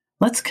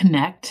 Let's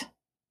connect,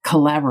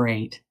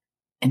 collaborate,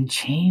 and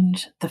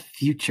change the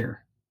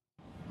future.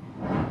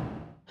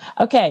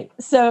 Okay,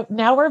 so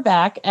now we're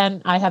back,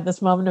 and I have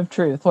this moment of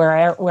truth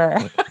where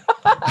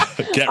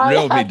Get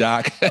real with me,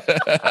 Doc.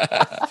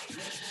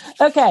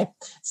 Okay,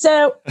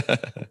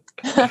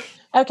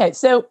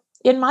 so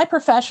in my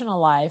professional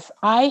life,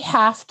 I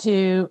have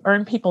to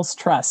earn people's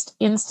trust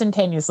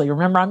instantaneously.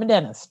 Remember, I'm a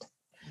dentist.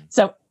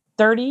 So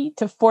 30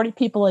 to 40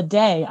 people a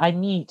day I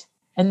meet,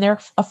 and they're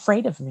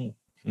afraid of me.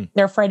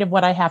 They're afraid of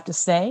what I have to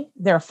say.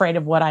 They're afraid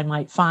of what I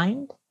might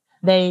find.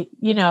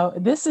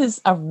 This is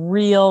a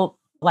real,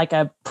 like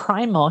a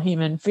primal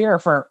human fear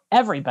for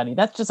everybody.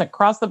 That's just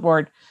across the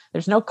board.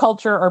 There's no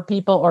culture or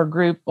people or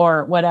group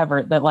or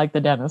whatever that like the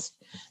dentist.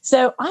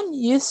 So I'm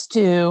used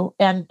to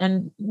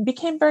and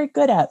became very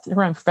good at through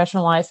my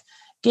professional life,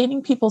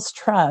 gaining people's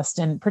trust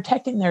and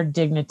protecting their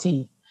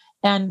dignity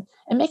and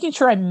making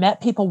sure I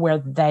met people where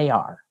they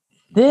are.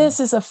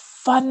 This is a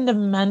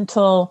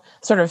fundamental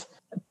sort of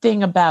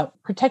thing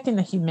about protecting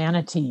the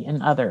humanity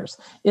in others,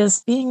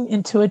 is being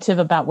intuitive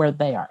about where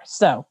they are.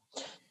 So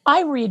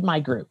I read my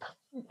group.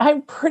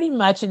 I'm pretty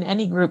much in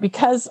any group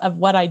because of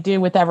what I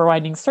do with Ever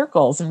Widening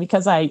Circles, and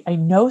because I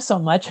know so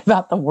much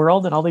about the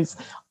world and all these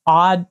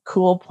odd,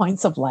 cool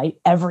points of light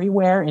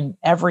everywhere in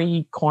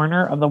every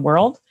corner of the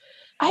world.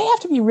 I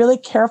have to be really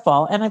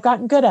careful, and I've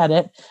gotten good at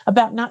it,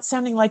 about not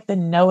sounding like the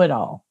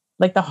know-it-all,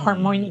 like the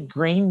Hermione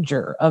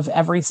Granger of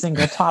every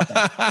single topic.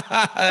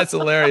 That's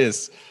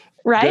hilarious.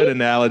 Right? Good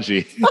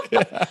analogy.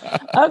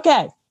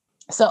 Okay.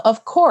 So,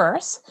 of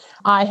course,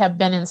 I have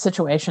been in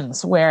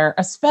situations where,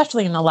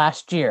 especially in the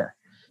last year,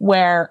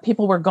 where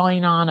people were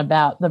going on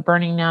about the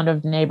burning down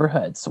of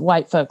neighborhoods.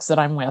 White folks that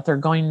I'm with are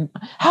going,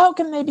 how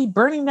can they be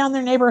burning down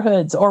their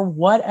neighborhoods, or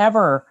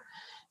whatever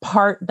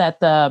part that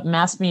the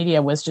mass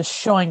media was just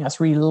showing us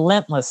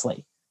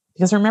relentlessly.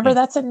 Because remember,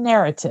 that's a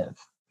narrative.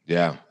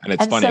 Yeah. And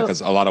it's funny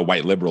because a lot of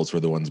white liberals were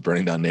the ones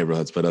burning down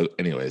neighborhoods. But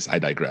anyways, I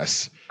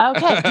digress.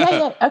 Okay.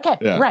 Yeah. Okay.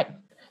 Yeah. Right.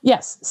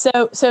 Yes.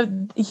 So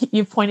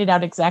you've pointed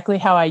out exactly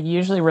how I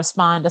usually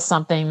respond to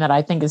something that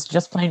I think is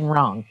just plain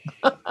wrong.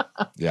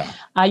 Yeah.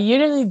 I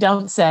usually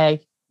don't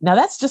say, no,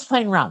 that's just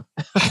plain wrong.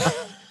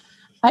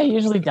 I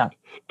usually don't.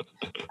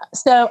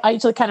 So I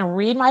usually kind of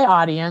read my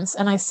audience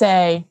and I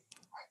say,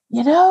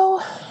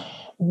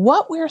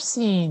 what we're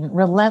seeing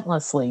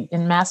relentlessly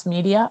in mass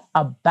media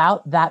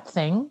about that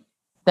thing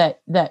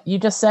that you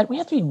just said, we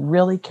have to be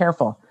really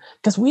careful,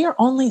 because we are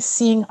only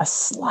seeing a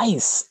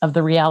slice of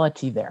the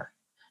reality there.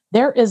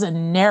 There is a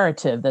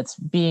narrative that's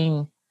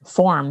being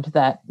formed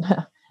that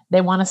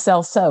they want to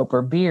sell soap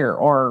or beer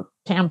or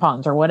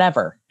tampons or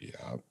whatever.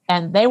 Yeah.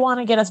 And they want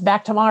to get us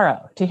back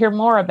tomorrow to hear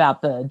more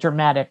about the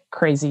dramatic,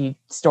 crazy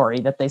story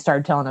that they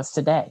started telling us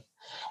today.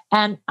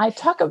 And I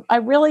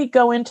really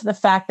go into the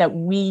fact that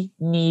we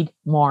need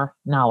more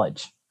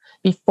knowledge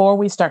before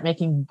we start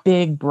making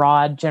big,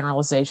 broad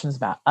generalizations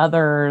about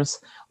others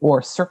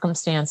or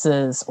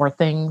circumstances or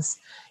things.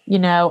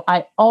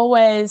 I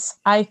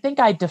think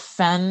I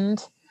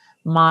defend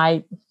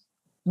my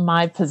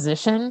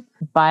position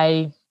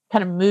by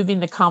kind of moving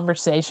the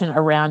conversation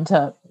around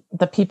to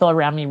the people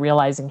around me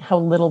realizing how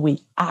little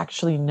we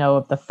actually know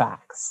of the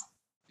facts.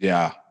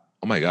 Yeah.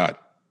 Oh my God.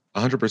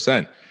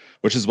 100%.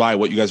 Which is why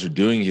what you guys are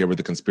doing here with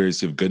the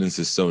Conspiracy of Goodness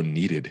is so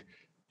needed.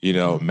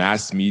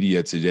 Mass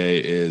media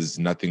today is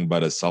nothing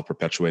but a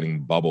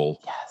self-perpetuating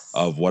bubble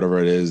of whatever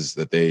it is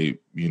that they,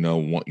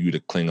 want you to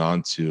cling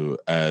on to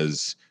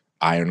as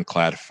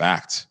ironclad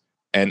fact.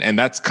 And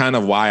that's kind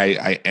of why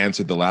I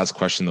answered the last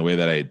question the way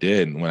that I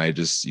did, when I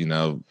just,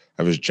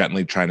 I was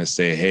gently trying to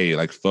say, hey,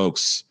 like,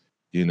 folks,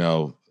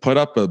 put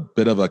up a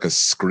bit of like a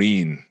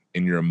screen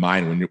in your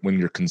mind when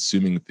you're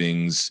consuming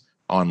things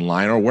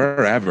online or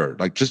wherever.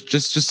 Like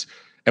just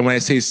and when I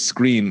say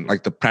screen,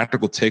 like, the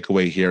practical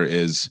takeaway here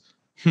is,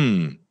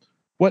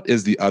 what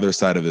is the other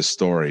side of this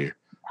story?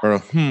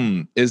 Or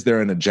is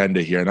there an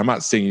agenda here? And I'm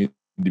not saying you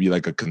need to be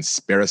like a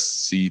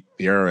conspiracy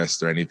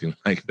theorist or anything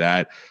like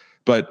that,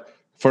 but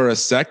for a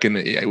second,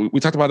 we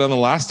talked about it on the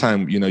last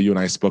time, you and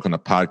I spoke on a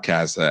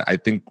podcast. I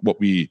think what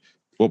we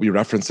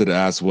referenced it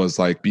as was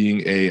like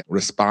being a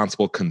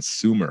responsible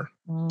consumer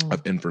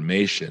of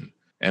information.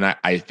 And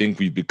I think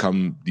we've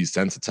become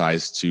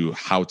desensitized to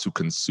how to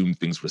consume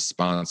things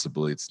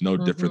responsibly. It's no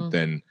different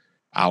than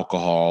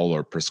alcohol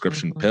or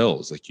prescription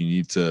pills. Like, you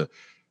need to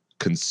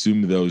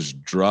consume those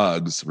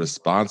drugs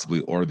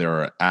responsibly, or there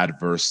are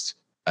adverse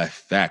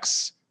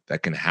effects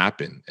that can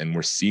happen. And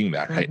we're seeing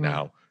that right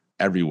now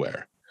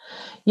everywhere.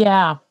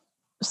 Yeah.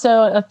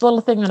 So a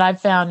little thing that I've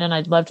found, and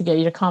I'd love to get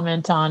you to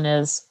comment on,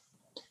 is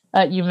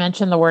You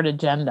mentioned the word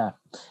agenda.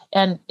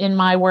 And in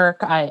my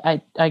work,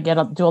 I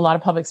do a lot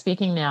of public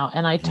speaking now,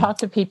 and I talk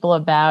to people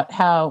about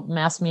how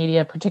mass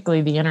media,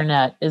 particularly the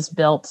internet, is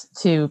built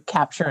to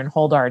capture and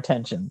hold our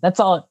attention. That's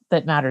all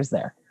that matters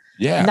there.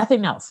 Yeah.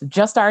 Nothing else,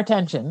 just our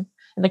attention.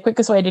 And the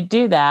quickest way to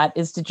do that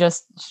is to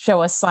just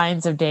show us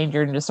signs of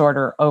danger and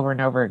disorder over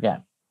and over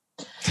again.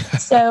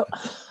 So,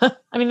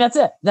 I mean, that's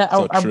it.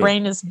 Our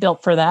brain is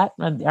built for that,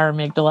 our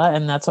amygdala,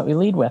 and that's what we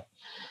lead with.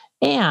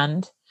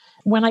 And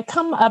when I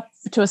come up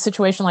to a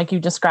situation like you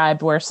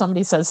described, where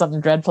somebody says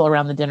something dreadful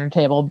around the dinner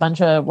table, a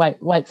bunch of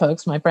white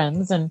folks, my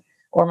friends,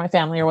 or my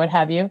family, or what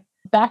have you,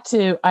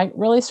 I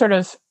really sort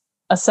of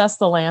assess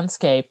the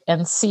landscape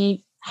and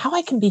see how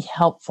I can be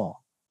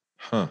helpful.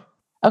 Huh.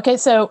 Okay,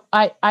 so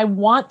what I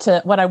want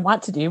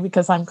to do,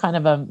 because I'm kind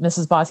of a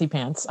Mrs. Bossy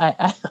Pants,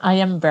 I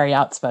am very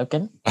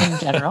outspoken in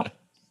general,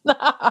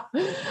 but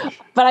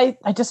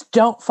I just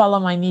don't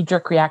follow my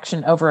knee-jerk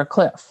reaction over a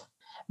cliff,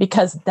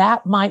 because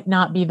that might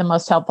not be the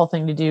most helpful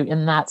thing to do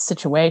in that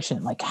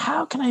situation. Like,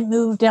 how can I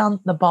move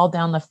the ball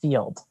down the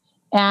field?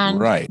 And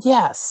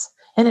yes,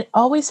 and it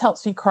always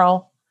helps me,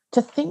 Karl,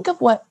 to think of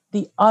what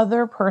the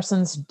other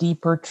person's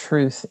deeper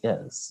truth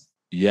is.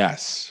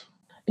 Yes.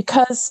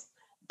 Because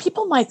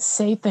people might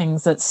say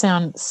things that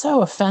sound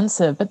so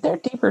offensive, but their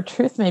deeper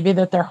truth may be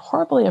that they're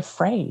horribly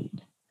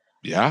afraid.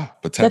 Yeah,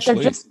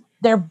 potentially. That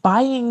they're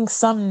buying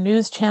some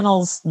news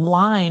channel's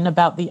line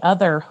about the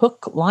other,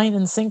 hook, line,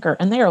 and sinker,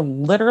 and they are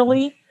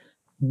literally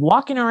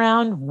walking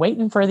around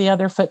waiting for the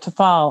other foot to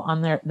fall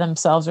on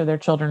themselves or their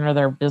children or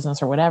their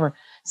business or whatever.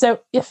 So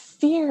if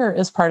fear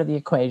is part of the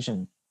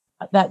equation,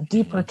 that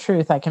deeper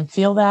truth, I can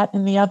feel that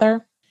in the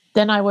other,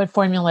 then I would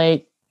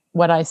formulate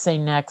what I say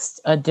next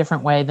a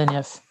different way than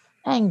if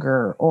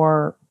anger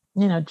or,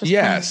 just.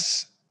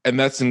 Yes. And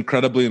that's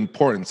incredibly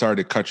important. Sorry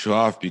to cut you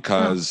off,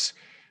 because,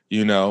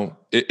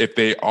 if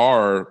they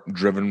are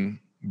driven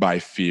by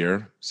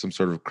fear, some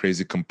sort of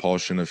crazy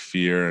compulsion of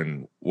fear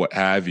and what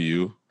have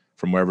you,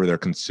 from wherever they're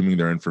consuming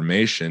their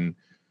information,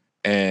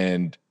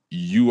 and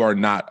you are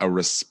not a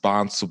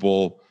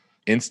responsible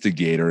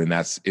instigator in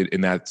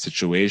that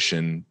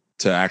situation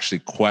to actually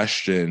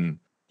question,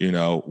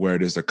 where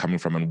it is they're coming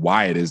from and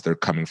why it is they're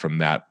coming from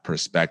that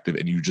perspective,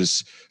 and you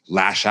just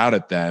lash out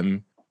at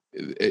them,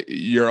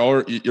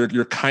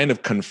 you're kind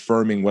of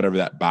confirming whatever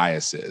that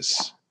bias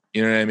is.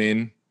 You know what I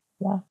mean?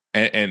 Yeah.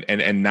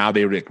 And now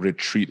they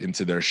retreat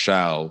into their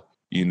shell,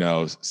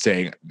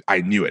 saying,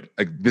 I knew it.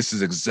 Like, this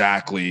is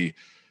exactly,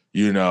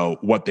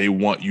 what they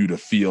want you to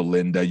feel,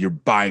 Linda. You're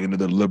buying into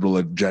the liberal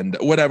agenda,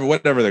 whatever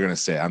they're going to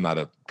say. I'm not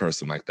a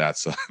person like that,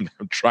 so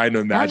I'm trying to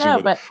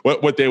imagine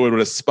what they would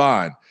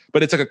respond.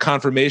 But it's like a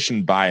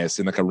confirmation bias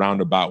in like a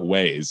roundabout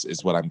way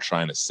is what I'm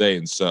trying to say.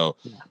 And so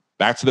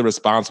back to the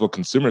responsible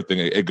consumer thing,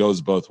 it goes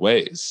both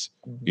ways.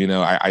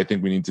 Mm-hmm. I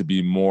think we need to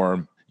be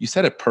more. You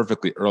said it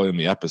perfectly early in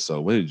the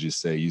episode. What did you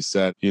say? You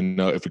said,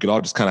 if we could all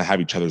just kind of have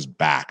each other's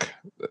back.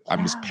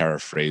 I'm just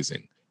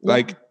paraphrasing. Yeah.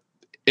 Like,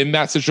 in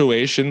that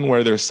situation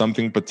where there's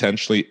something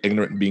potentially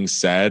ignorant being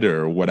said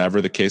or whatever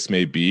the case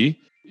may be,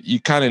 you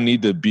kind of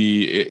need to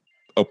be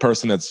a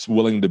person that's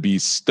willing to be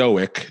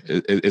stoic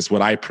is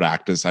what I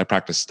practice. I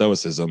practice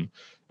stoicism.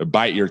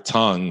 Bite your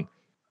tongue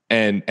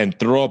and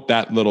throw up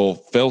that little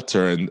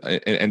filter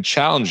and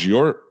challenge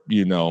your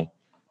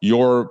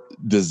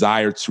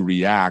desire to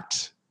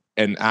react,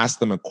 and ask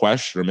them a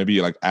question, or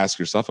maybe like ask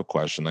yourself a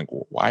question, like,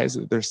 well, why is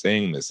it they're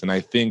saying this? And I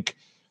think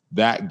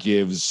that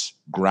gives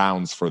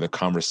grounds for the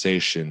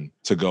conversation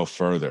to go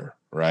further,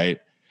 right?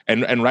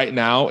 And right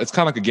now, it's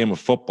kind of like a game of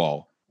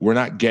football. We're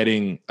not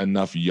getting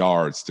enough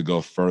yards to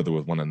go further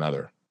with one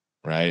another,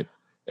 right?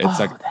 It's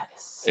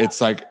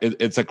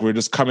like we're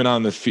just coming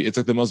on the field. It's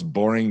like the most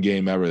boring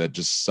game ever that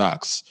just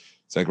sucks.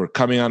 It's like we're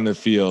coming on the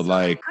field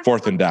like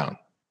 4th and down,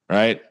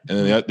 right? And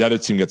then the other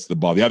team gets the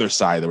ball, the other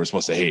side that we're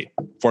supposed to hate,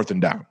 4th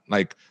and down.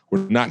 Like,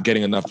 we're not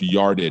getting enough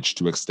yardage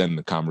to extend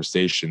the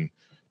conversation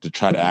to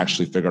try to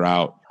actually figure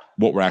out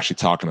what we're actually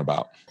talking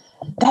about.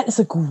 That is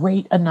a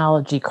great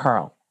analogy,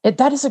 Karl.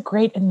 That is a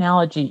great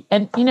analogy.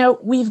 And,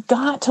 we've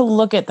got to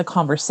look at the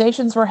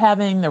conversations we're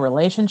having, the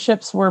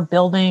relationships we're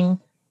building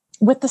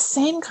with the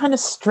same kind of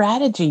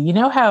strategy.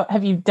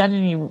 Have you done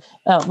any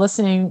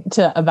listening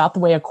to about the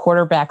way a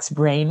quarterback's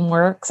brain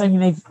works? I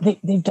mean,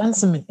 they've done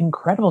some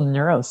incredible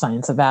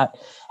neuroscience about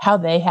how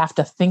they have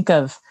to think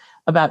of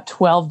about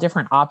 12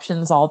 different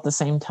options all at the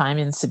same time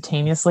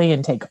instantaneously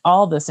and take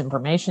all this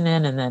information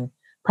in, and then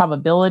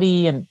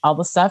probability and all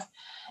the stuff.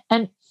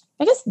 And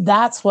I guess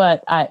that's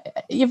what I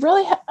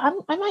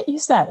might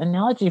use that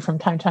analogy from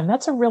time to time.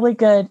 That's a really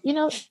good, we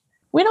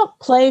don't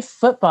play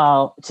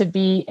football to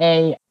be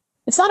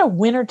it's not a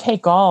winner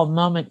take all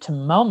moment to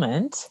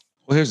moment.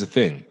 Well, here's the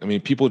thing. I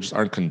mean, people just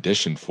aren't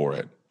conditioned for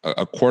it.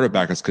 A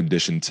quarterback is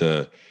conditioned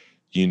to,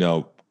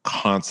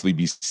 constantly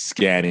be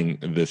scanning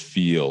the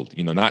field,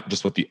 not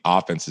just what the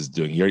offense is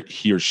doing.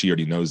 He or she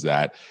already knows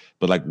that,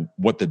 but like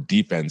what the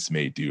defense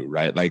may do,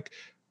 right? Like,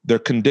 they're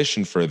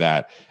conditioned for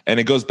that. And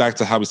it goes back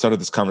to how we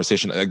started this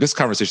conversation. Like, this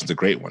conversation's a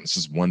great one. It's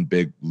just one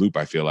big loop,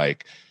 I feel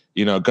like.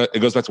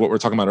 It goes back to what we were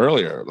talking about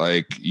earlier.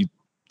 Like, you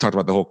talked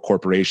about the whole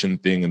corporation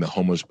thing and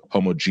the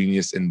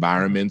homogeneous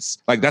environments.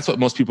 Like that's what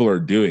most people are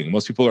doing.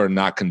 Most people are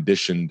not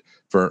conditioned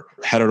for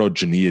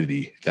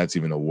heterogeneity, if that's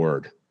even a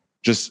word,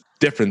 just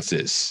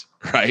differences,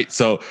 right?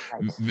 So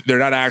they're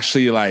not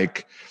actually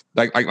like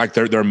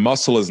their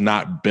muscle is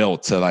not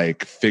built to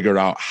like figure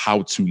out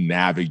how to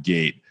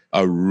navigate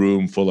a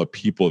room full of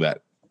people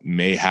that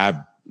may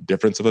have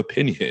difference of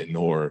opinion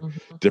or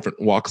different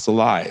walks of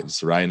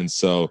lives, right? And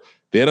so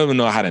they don't even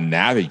know how to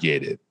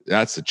navigate it.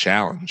 That's a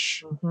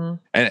challenge.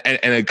 And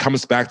it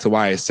comes back to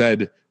why I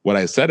said what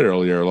I said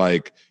earlier,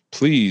 like,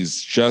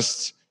 please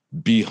just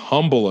be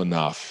humble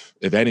enough,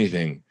 if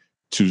anything,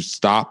 to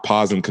stop,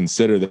 pause, and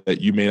consider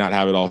that you may not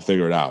have it all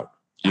figured out,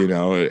 you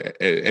know,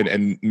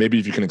 and maybe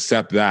if you can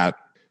accept that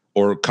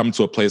or come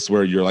to a place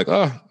where you're like,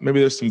 oh, maybe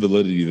there's some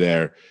validity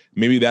there.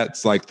 Maybe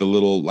that's like the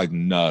little like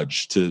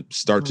nudge to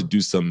start to do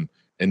some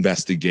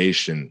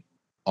investigation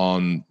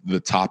on the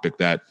topic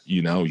that,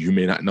 you know, you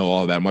may not know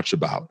all that much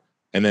about.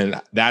 And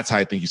then that's how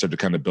I think you start to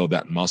kind of build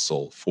that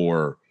muscle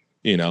for,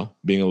 you know,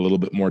 being a little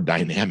bit more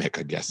dynamic,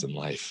 I guess, in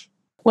life.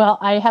 Well,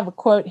 I have a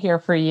quote here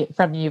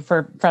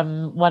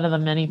from one of the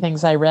many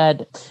things I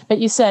read. But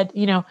you said,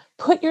 you know,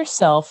 put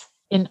yourself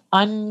in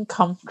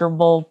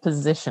uncomfortable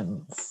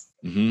positions.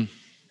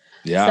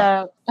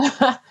 Yeah.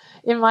 So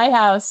in my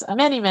house,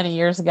 many, many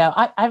years ago,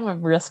 I'm a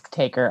risk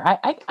taker.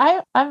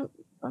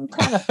 I'm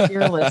kind of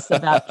fearless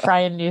about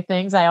trying new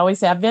things. I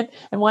always have been.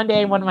 And one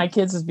day, one of my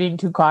kids was being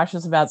too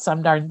cautious about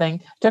some darn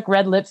thing, took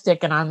red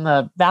lipstick, and on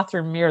the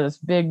bathroom mirror, this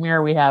big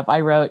mirror we have,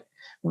 I wrote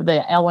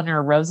the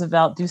Eleanor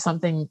Roosevelt, do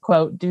something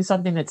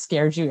that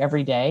scares you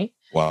every day.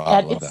 Wow.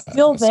 And it's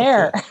still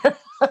there. So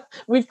cool.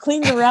 We've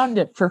cleaned around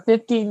it for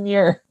 15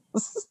 years.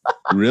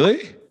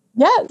 Really?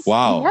 Yes.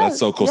 Wow. Yes, that's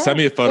so cool. yes. Send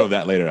me a photo of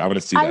that later. I want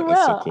to see that.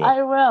 That's so cool.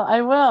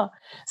 I will.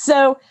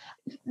 So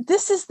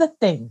this is the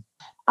thing.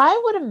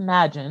 I would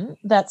imagine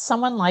that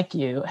someone like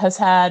you has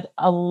had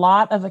a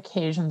lot of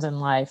occasions in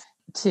life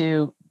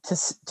to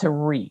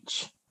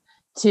reach,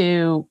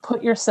 to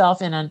put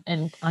yourself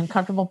in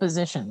uncomfortable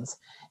positions,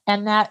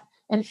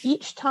 and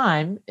each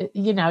time,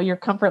 you know, your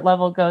comfort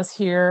level goes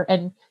here,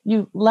 and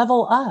you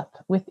level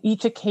up with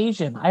each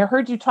occasion. I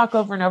heard you talk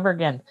over and over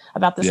again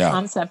about this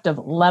concept of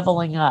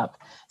leveling up.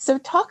 So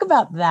talk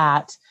about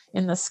that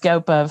in the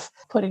scope of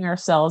putting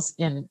ourselves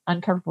in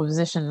uncomfortable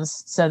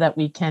positions so that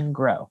we can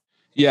grow.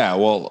 Yeah,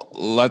 well,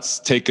 let's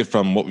take it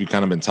from what we've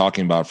kind of been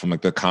talking about from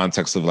like the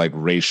context of like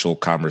racial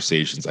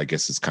conversations. I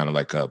guess it's kind of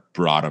like a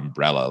broad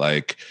umbrella.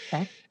 Like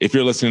if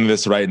you're listening to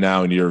this right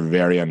now and you're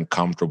very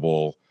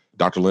uncomfortable,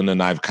 Dr. Linda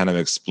and I have kind of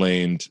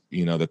explained,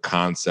 you know, the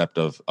concept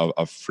of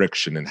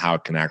friction and how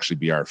it can actually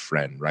be our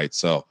friend, right?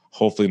 So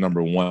hopefully,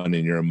 number one,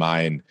 in your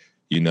mind,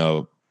 you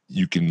know,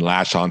 you can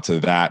latch onto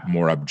that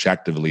more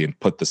objectively and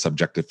put the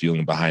subjective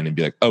feeling behind and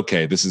be like,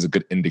 okay, this is a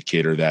good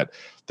indicator that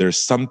there's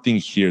something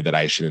here that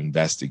I should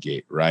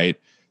investigate, right?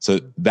 So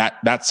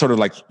that's sort of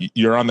like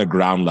you're on the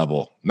ground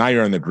level. Now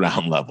you're on the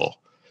ground level.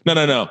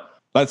 No.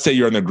 Let's say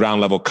you're on the ground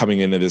level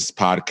coming into this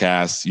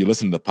podcast. You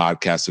listen to the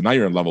podcast. So now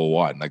you're in level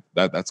one. Like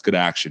that's good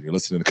action. You're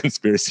listening to the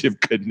Conspiracy of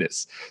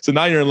Goodness. So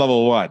now you're in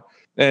level one.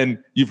 And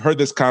you've heard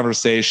this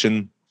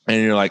conversation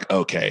and you're like,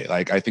 okay,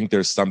 like I think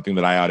there's something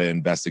that I ought to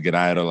investigate.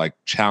 I ought to like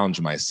challenge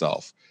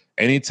myself.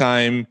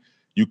 Anytime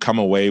you come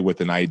away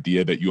with an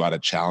idea that you ought to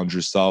challenge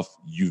yourself,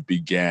 you've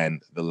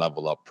began the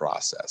level up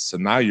process. So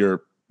now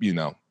you're, you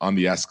know, on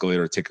the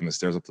escalator, taking the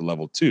stairs up to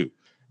level 2.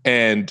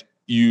 And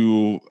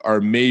you are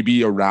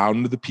maybe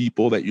around the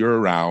people that you're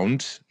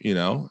around, you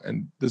know,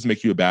 and doesn't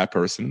make you a bad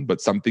person,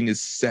 but something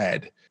is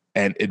said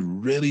and it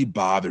really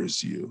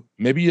bothers you.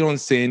 Maybe you don't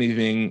say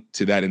anything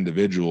to that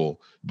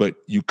individual, but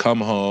you come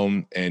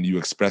home and you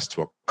express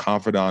to a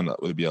confidant,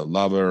 whether it be a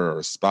lover or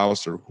a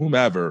spouse or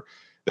whomever,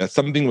 that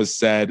something was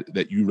said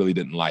that you really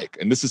didn't like.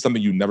 And this is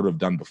something you never have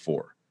done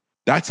before.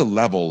 That's a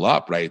level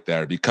up right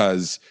there,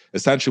 because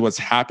essentially what's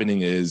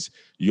happening is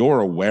your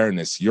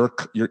awareness, your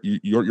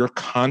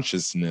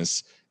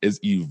consciousness is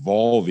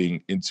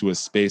evolving into a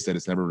space that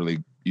it's never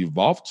really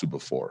evolved to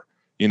before.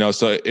 You know,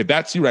 so if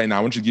that's you right now,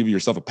 I want you to give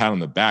yourself a pat on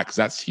the back, because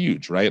that's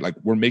huge, right? Like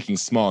we're making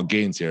small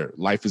gains here.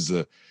 Life is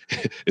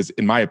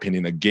in my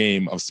opinion, a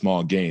game of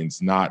small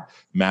gains, not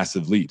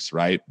massive leaps,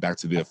 right? Back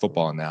to the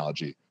football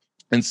analogy.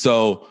 And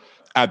so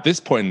at this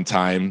point in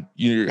time,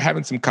 you're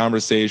having some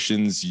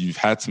conversations, you've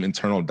had some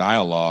internal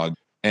dialogue,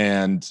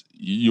 and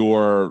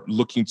you're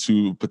looking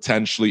to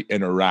potentially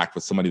interact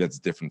with somebody that's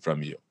different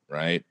from you,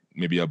 right?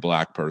 Maybe a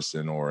Black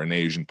person or an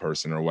Asian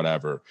person or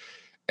whatever.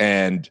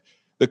 And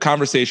the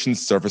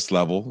conversation's surface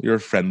level, you're a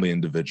friendly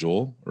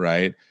individual,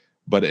 right?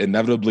 But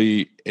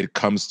inevitably it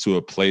comes to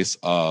a place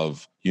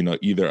of, you know,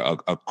 either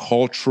a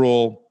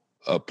cultural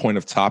point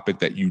of topic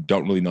that you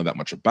don't really know that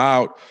much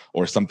about,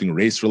 or something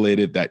race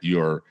related that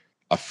you're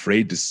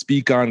afraid to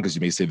speak on because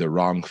you may say the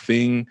wrong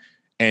thing,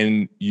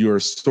 and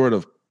you're sort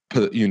of,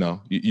 you know,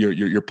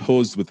 you're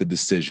posed with a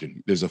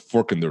decision. There's a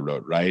fork in the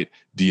road, right?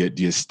 Do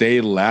you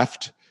stay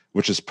left,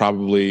 which is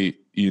probably,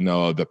 you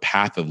know, the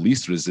path of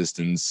least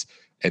resistance,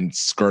 and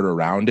skirt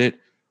around it,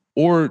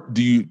 or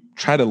do you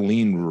try to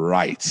lean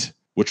right,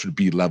 which would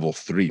be level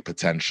 3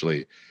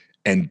 potentially,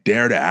 and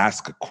dare to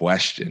ask a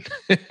question,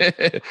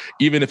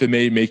 even if it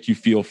may make you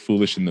feel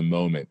foolish in the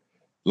moment.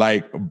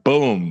 Like,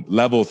 boom,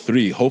 level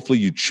 3, hopefully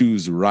you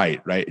choose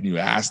right? And you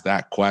ask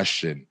that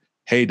question.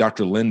 Hey,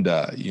 Dr.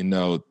 Linda,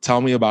 tell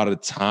me about a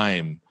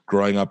time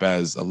growing up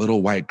as a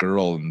little white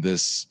girl in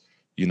this,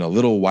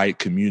 little white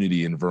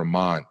community in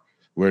Vermont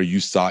where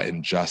you saw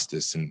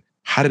injustice, and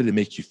how did it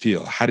make you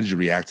feel? How did you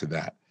react to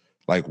that?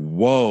 Like,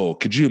 whoa,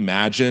 could you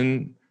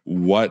imagine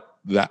what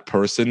that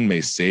person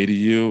may say to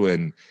you,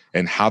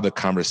 and how the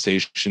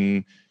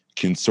conversation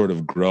can sort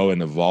of grow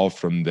and evolve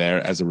from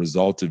there as a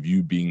result of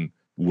you being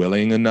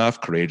willing enough,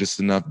 courageous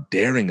enough,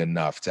 daring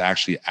enough to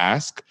actually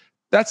ask?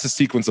 That's the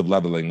sequence of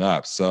leveling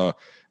up. So,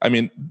 I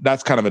mean,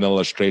 that's kind of an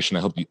illustration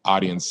I hope the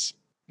audience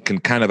can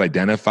kind of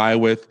identify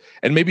with,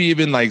 and maybe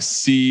even like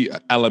see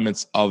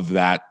elements of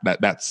that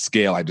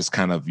scale I just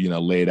kind of,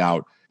 laid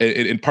out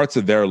in parts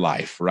of their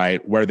life,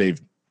 right? Where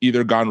they've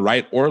either gone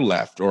right or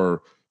left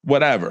or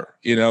whatever,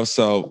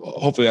 so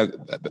hopefully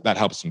that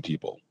helps some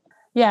people.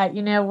 Yeah.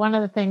 One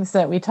of the things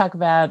that we talk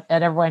about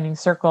at Ever Winding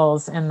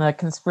Circles in the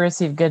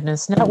Conspiracy of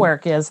Goodness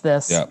Network is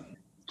this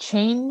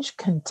change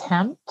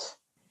contempt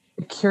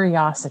to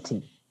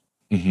curiosity.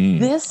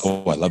 Mm-hmm.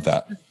 I love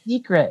that. Is the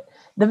secret.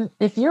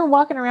 If you're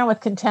walking around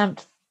with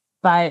contempt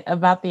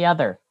about the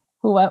other,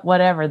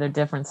 whatever their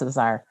differences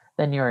are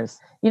than yours,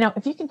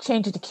 if you can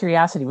change it to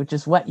curiosity, which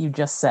is what you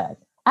just said,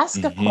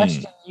 ask a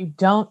question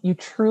you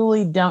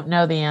truly don't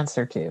know the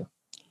answer to.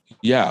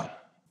 Yeah.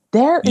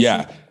 There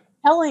is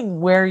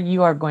telling where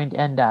you are going to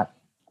end up.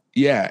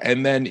 Yeah.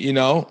 And then,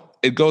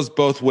 it goes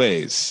both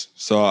ways.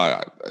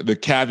 So the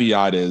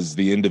caveat is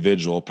the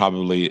individual,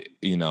 probably,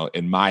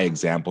 in my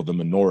example, the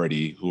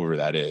minority, whoever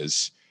that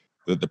is,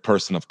 the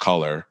person of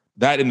color,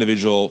 that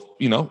individual,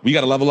 we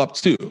got to level up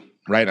too.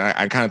 Right.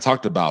 I kind of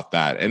talked about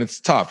that, and it's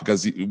tough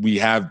because we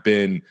have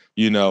been,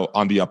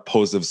 on the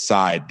opposite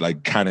side,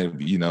 like kind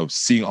of,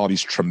 seeing all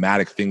these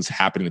traumatic things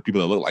happening to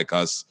people that look like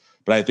us.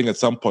 But I think at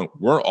some point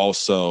we're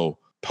also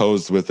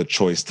posed with a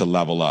choice to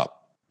level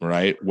up,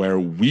 right? Where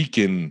we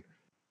can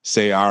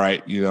say, all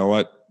right, you know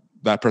what?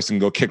 That person can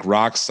go kick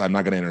rocks. I'm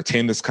not going to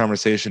entertain this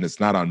conversation. It's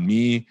not on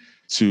me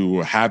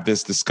to have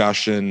this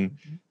discussion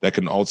that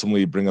can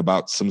ultimately bring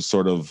about some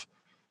sort of,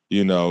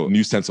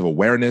 new sense of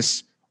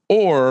awareness.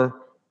 Or,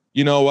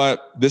 you know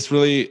what? This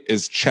really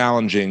is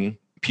challenging.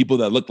 People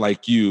that look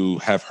like you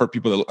have hurt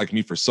people that look like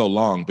me for so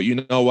long. But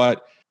you know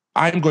what?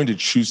 I'm going to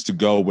choose to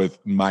go with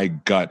my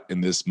gut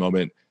in this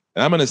moment.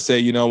 And I'm going to say,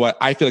 you know what?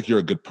 I feel like you're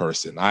a good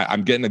person.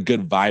 I'm getting a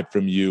good vibe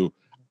from you.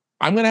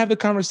 I'm going to have the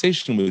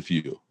conversation with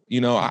you.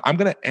 I'm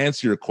going to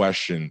answer your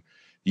question.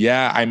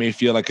 Yeah, I may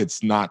feel like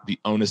it's not the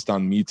onus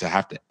on me to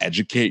have to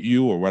educate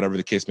you or whatever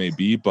the case may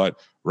be. But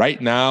right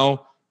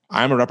now,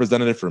 I'm a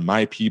representative for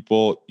my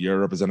people. You're a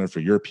representative for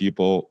your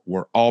people.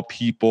 We're all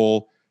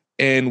people.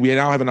 And we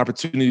now have an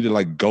opportunity to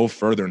like go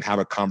further and have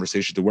a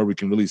conversation to where we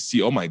can really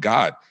see, oh my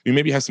God, we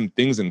maybe have some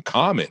things in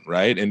common,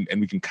 right? And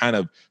we can kind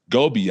of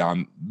go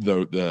beyond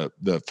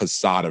the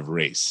facade of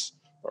race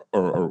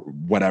or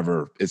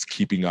whatever is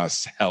keeping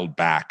us held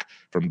back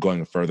from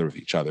going further with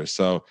each other.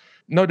 So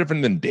no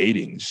different than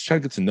dating. Just try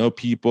to get to know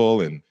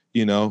people and,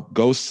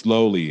 go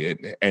slowly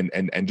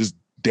and just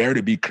dare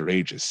to be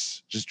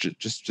courageous.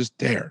 Just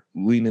dare,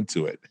 lean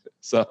into it.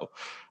 So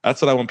that's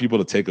what I want people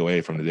to take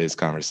away from today's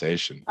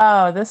conversation.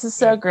 Oh, this is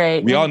so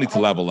great. We all need to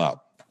level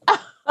up.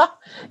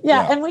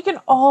 Yeah, and we can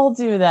all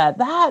do that.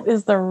 That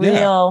is the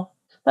real,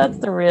 that's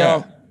the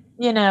real,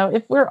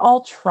 if we're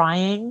all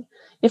trying,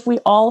 if we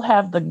all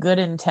have the good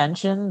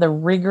intention, the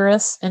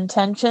rigorous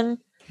intention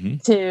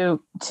to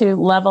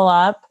level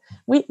up,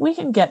 we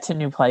can get to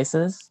new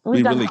places.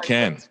 We really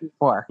can.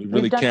 We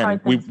really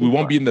can. We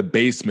won't be in the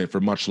basement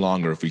for much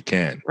longer if we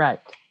can. Right.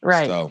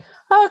 So.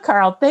 Oh,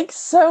 Karl, thanks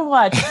so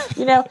much.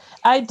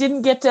 I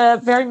didn't get to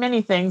very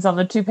many things on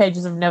the 2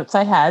 pages of notes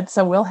I had,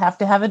 so we'll have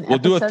to have an We'll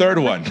do a third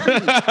one.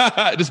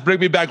 Just bring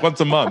me back once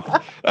a month.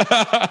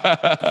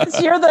 It's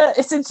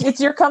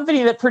your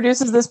company that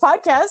produces this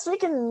podcast. We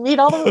can meet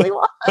all the way we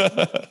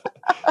want.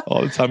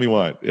 All the time we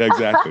want. Yeah,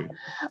 exactly.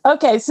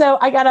 Okay, so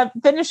I got to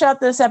finish out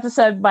this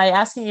episode by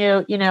asking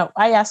you,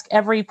 I ask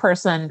every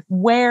person,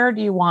 where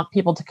do you want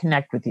people to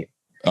connect with you?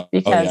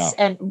 Because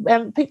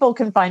and people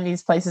can find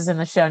these places in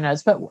the show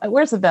notes, but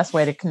where's the best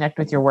way to connect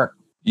with your work?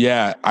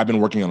 Yeah, I've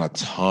been working on a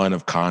ton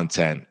of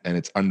content and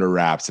it's under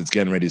wraps. It's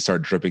getting ready to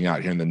start dripping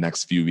out here in the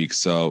next few weeks.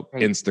 So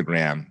great.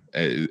 Instagram,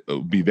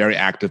 it'll be a very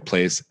active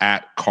place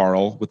at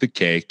Karl with a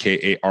K,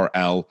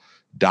 Karl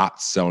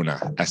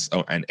 .Sona,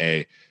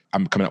 Sona.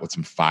 I'm coming out with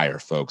some fire,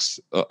 folks.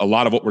 A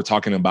lot of what we're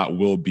talking about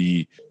will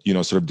be,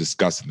 sort of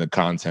discussing the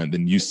content, the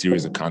new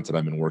series of content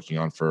I've been working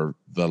on for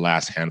the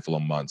last handful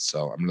of months.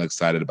 So I'm really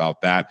excited about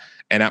that.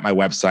 And at my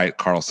website,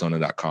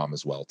 karlsona.com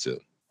as well,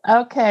 too.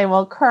 Okay.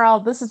 Well, Karl,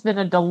 this has been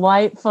a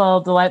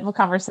delightful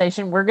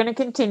conversation. We're going to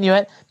continue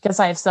it because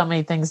I have so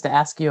many things to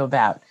ask you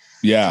about.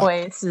 Yeah.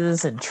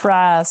 Choices and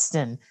trust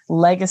and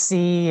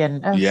legacy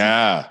and...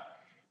 Yeah.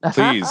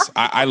 Please.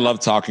 I love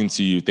talking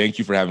to you. Thank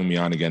you for having me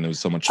on again. It was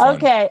so much fun.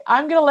 Okay.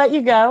 I'm going to let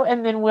you go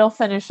and then we'll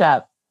finish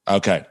up.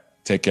 Okay.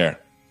 Take care.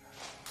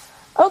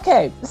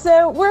 Okay,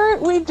 so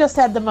we've just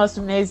had the most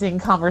amazing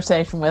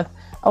conversation with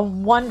a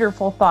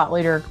wonderful thought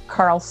leader,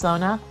 Karl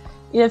Sona.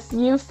 If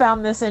you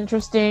found this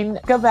interesting,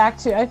 go back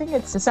to, I think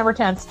it's December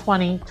 10th,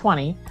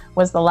 2020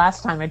 was the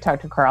last time I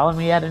talked to Karl, and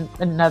we had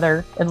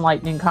another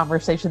enlightening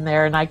conversation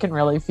there, and I can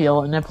really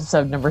feel an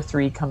episode number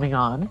 3 coming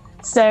on.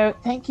 So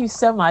thank you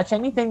so much.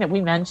 Anything that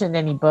we mentioned,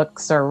 any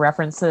books or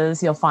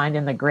references, you'll find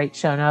in the great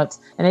show notes.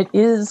 And it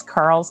is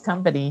Karl's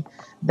company,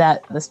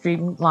 that the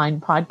Streamline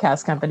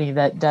Podcast Company,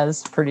 that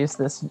does produce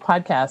this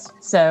podcast.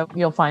 So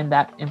you'll find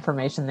that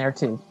information there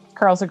too.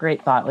 Karl's a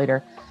great thought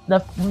leader.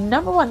 The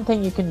number one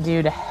thing you can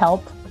do to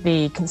help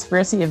the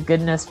Conspiracy of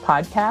Goodness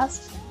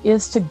podcast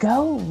is to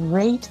go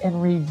rate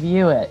and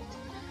review it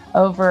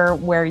over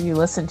where you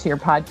listen to your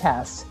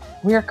podcasts.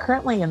 We are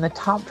currently in the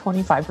top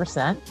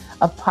 25%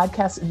 of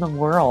podcasts in the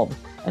world.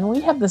 And we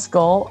have this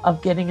goal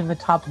of getting in the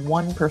top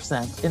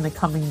 1% in the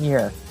coming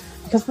year,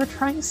 because we're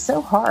trying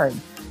so hard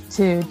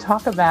to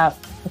talk about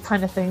the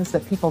kind of things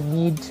that people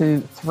need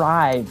to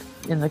thrive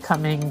in the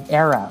coming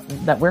era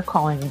that we're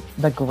calling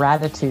the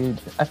gratitude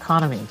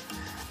economy.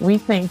 We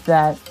think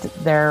that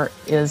there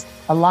is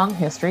a long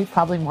history,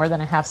 probably more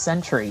than a half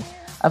century,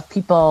 of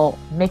people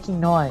making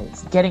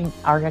noise, getting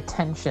our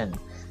attention,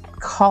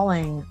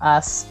 calling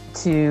us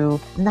to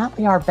not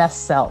be our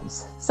best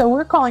selves. So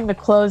we're calling the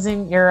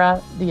closing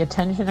era the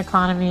attention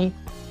economy,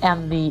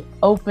 and the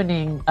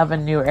opening of a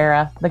new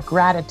era the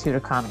gratitude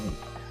economy.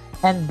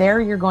 And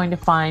there you're going to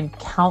find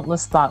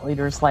countless thought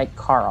leaders like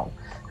Karl,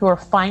 who are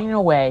finding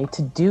a way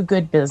to do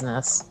good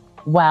business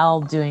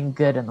while doing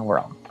good in the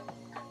world.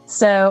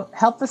 So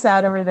help us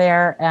out over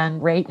there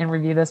and rate and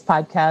review this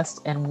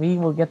podcast, and we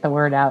will get the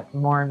word out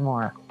more and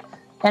more.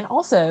 And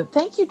also,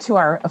 thank you to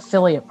our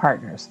affiliate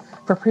partners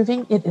for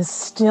proving it is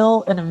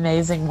still an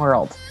amazing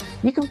world.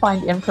 You can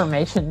find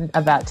information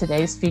about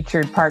today's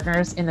featured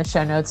partners in the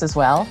show notes as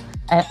well,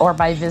 or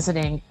by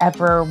visiting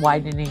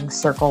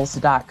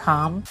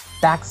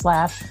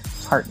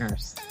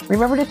everwideningscircles.com/partners.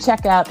 Remember to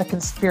check out the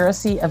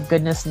Conspiracy of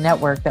Goodness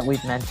Network that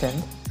we've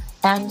mentioned.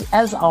 And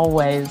as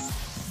always,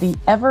 the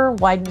Ever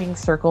Widening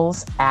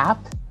Circles app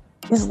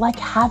is like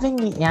having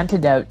the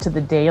antidote to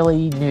the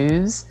daily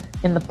news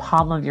in the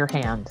palm of your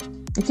hand.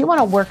 If you want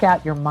to work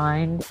out your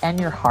mind and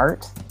your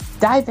heart,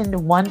 dive into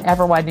one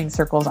Ever Widening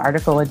Circles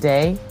article a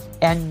day,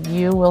 and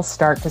you will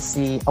start to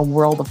see a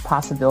world of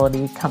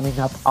possibility coming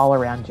up all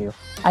around you.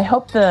 I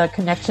hope the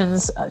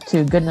connections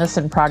to goodness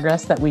and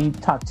progress that we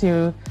talked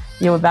to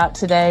you about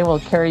today will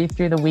carry you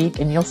through the week,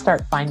 and you'll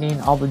start finding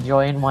all the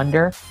joy and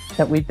wonder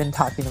that we've been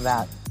talking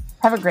about.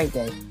 Have a great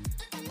day.